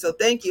to you. So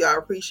thank you. I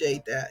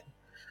appreciate that.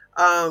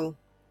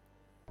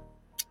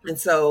 And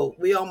so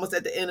we're almost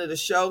at the end of the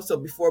show. So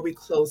before we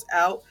close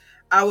out,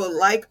 I would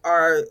like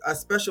our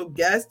special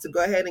guest to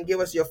go ahead and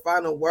give us your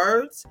final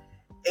words,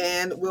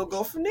 and we'll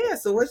go from there.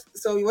 So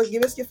you want to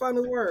give us your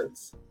final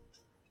words?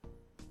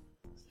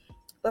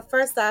 But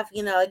first off,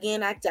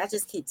 again, I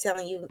just keep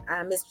telling you,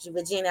 Miss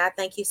Regina, I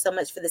thank you so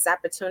much for this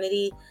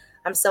opportunity.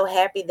 I'm so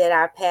happy that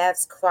our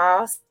paths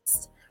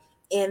crossed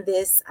in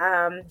this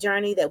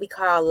journey that we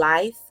call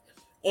life.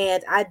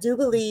 And I do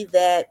believe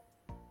that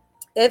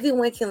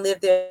everyone can live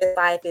their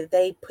life if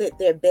they put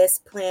their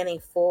best planning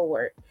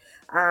forward.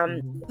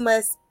 We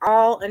must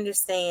all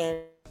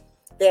understand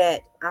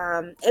that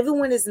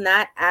everyone is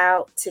not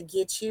out to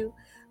get you.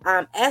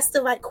 Ask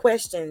the right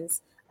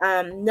questions.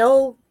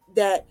 Know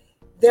that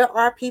there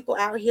are people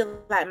out here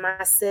like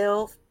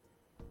myself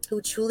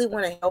who truly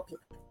want to help you.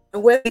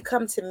 And whether you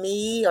come to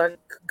me or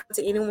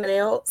to anyone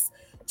else,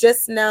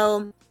 just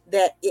know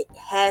that it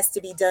has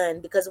to be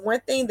done. Because one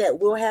thing that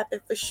will happen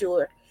for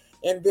sure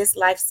in this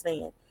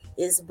lifespan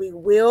is we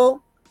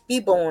will be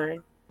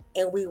born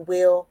and we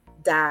will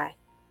die.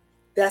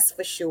 That's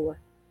for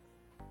sure.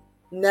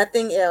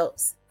 Nothing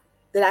else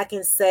that I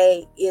can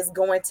say is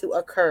going to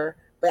occur,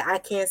 but I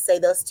can say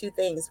those two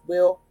things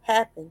will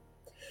happen.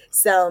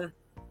 So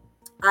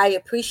I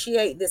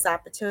appreciate this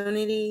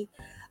opportunity.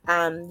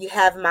 You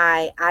have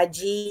my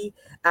IG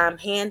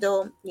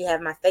handle, you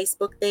have my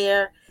Facebook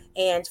there.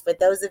 And for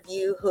those of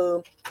you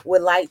who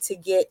would like to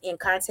get in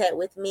contact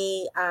with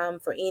me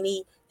for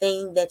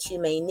anything that you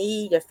may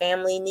need, your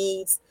family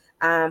needs,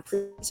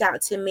 please reach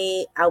out to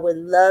me. I would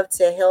love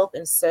to help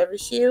and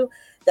service you.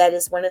 That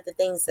is one of the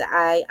things that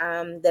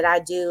I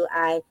do.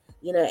 I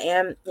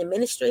am in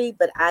ministry,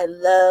 but I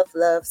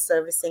love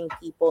servicing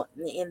people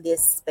in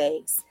this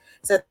space.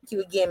 So thank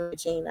you again,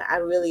 Regina. I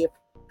really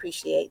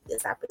appreciate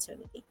this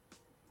opportunity.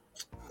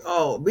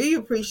 Oh, we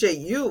appreciate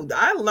you.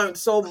 I learned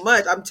so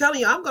much. I'm telling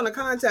you, I'm going to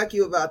contact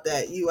you about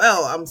that.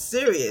 I'm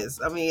serious.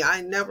 I mean,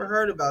 I never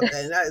heard about that.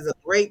 And that is a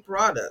great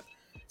product.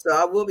 So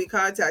I will be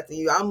contacting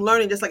you. I'm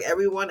learning just like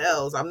everyone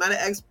else. I'm not an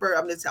expert.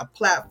 I'm just a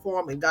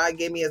platform, and God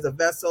gave me as a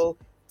vessel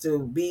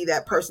to be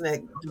that person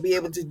that to be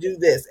able to do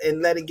this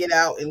and let it get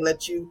out and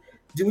let you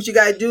do what you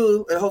got to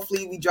do. And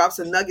hopefully we drop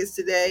some nuggets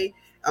today,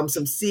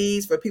 some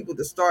seeds for people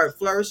to start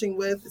flourishing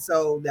with.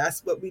 So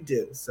that's what we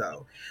do.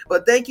 So,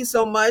 but thank you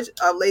so much,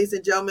 ladies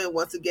and gentlemen,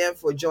 once again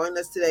for joining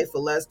us today for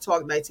Let's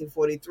Talk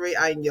 1943.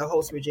 I am your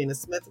host, Regina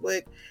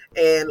Smithwick,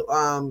 and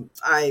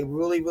I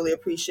really, really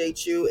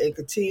appreciate you, and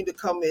continue to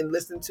come and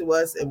listen to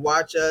us and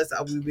watch us.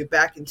 I will be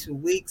back in 2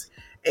 weeks.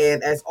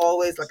 And as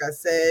always, like I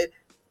said,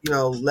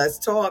 let's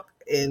talk,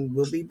 and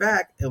we'll be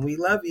back, and we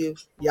love you.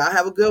 Y'all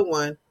have a good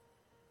one.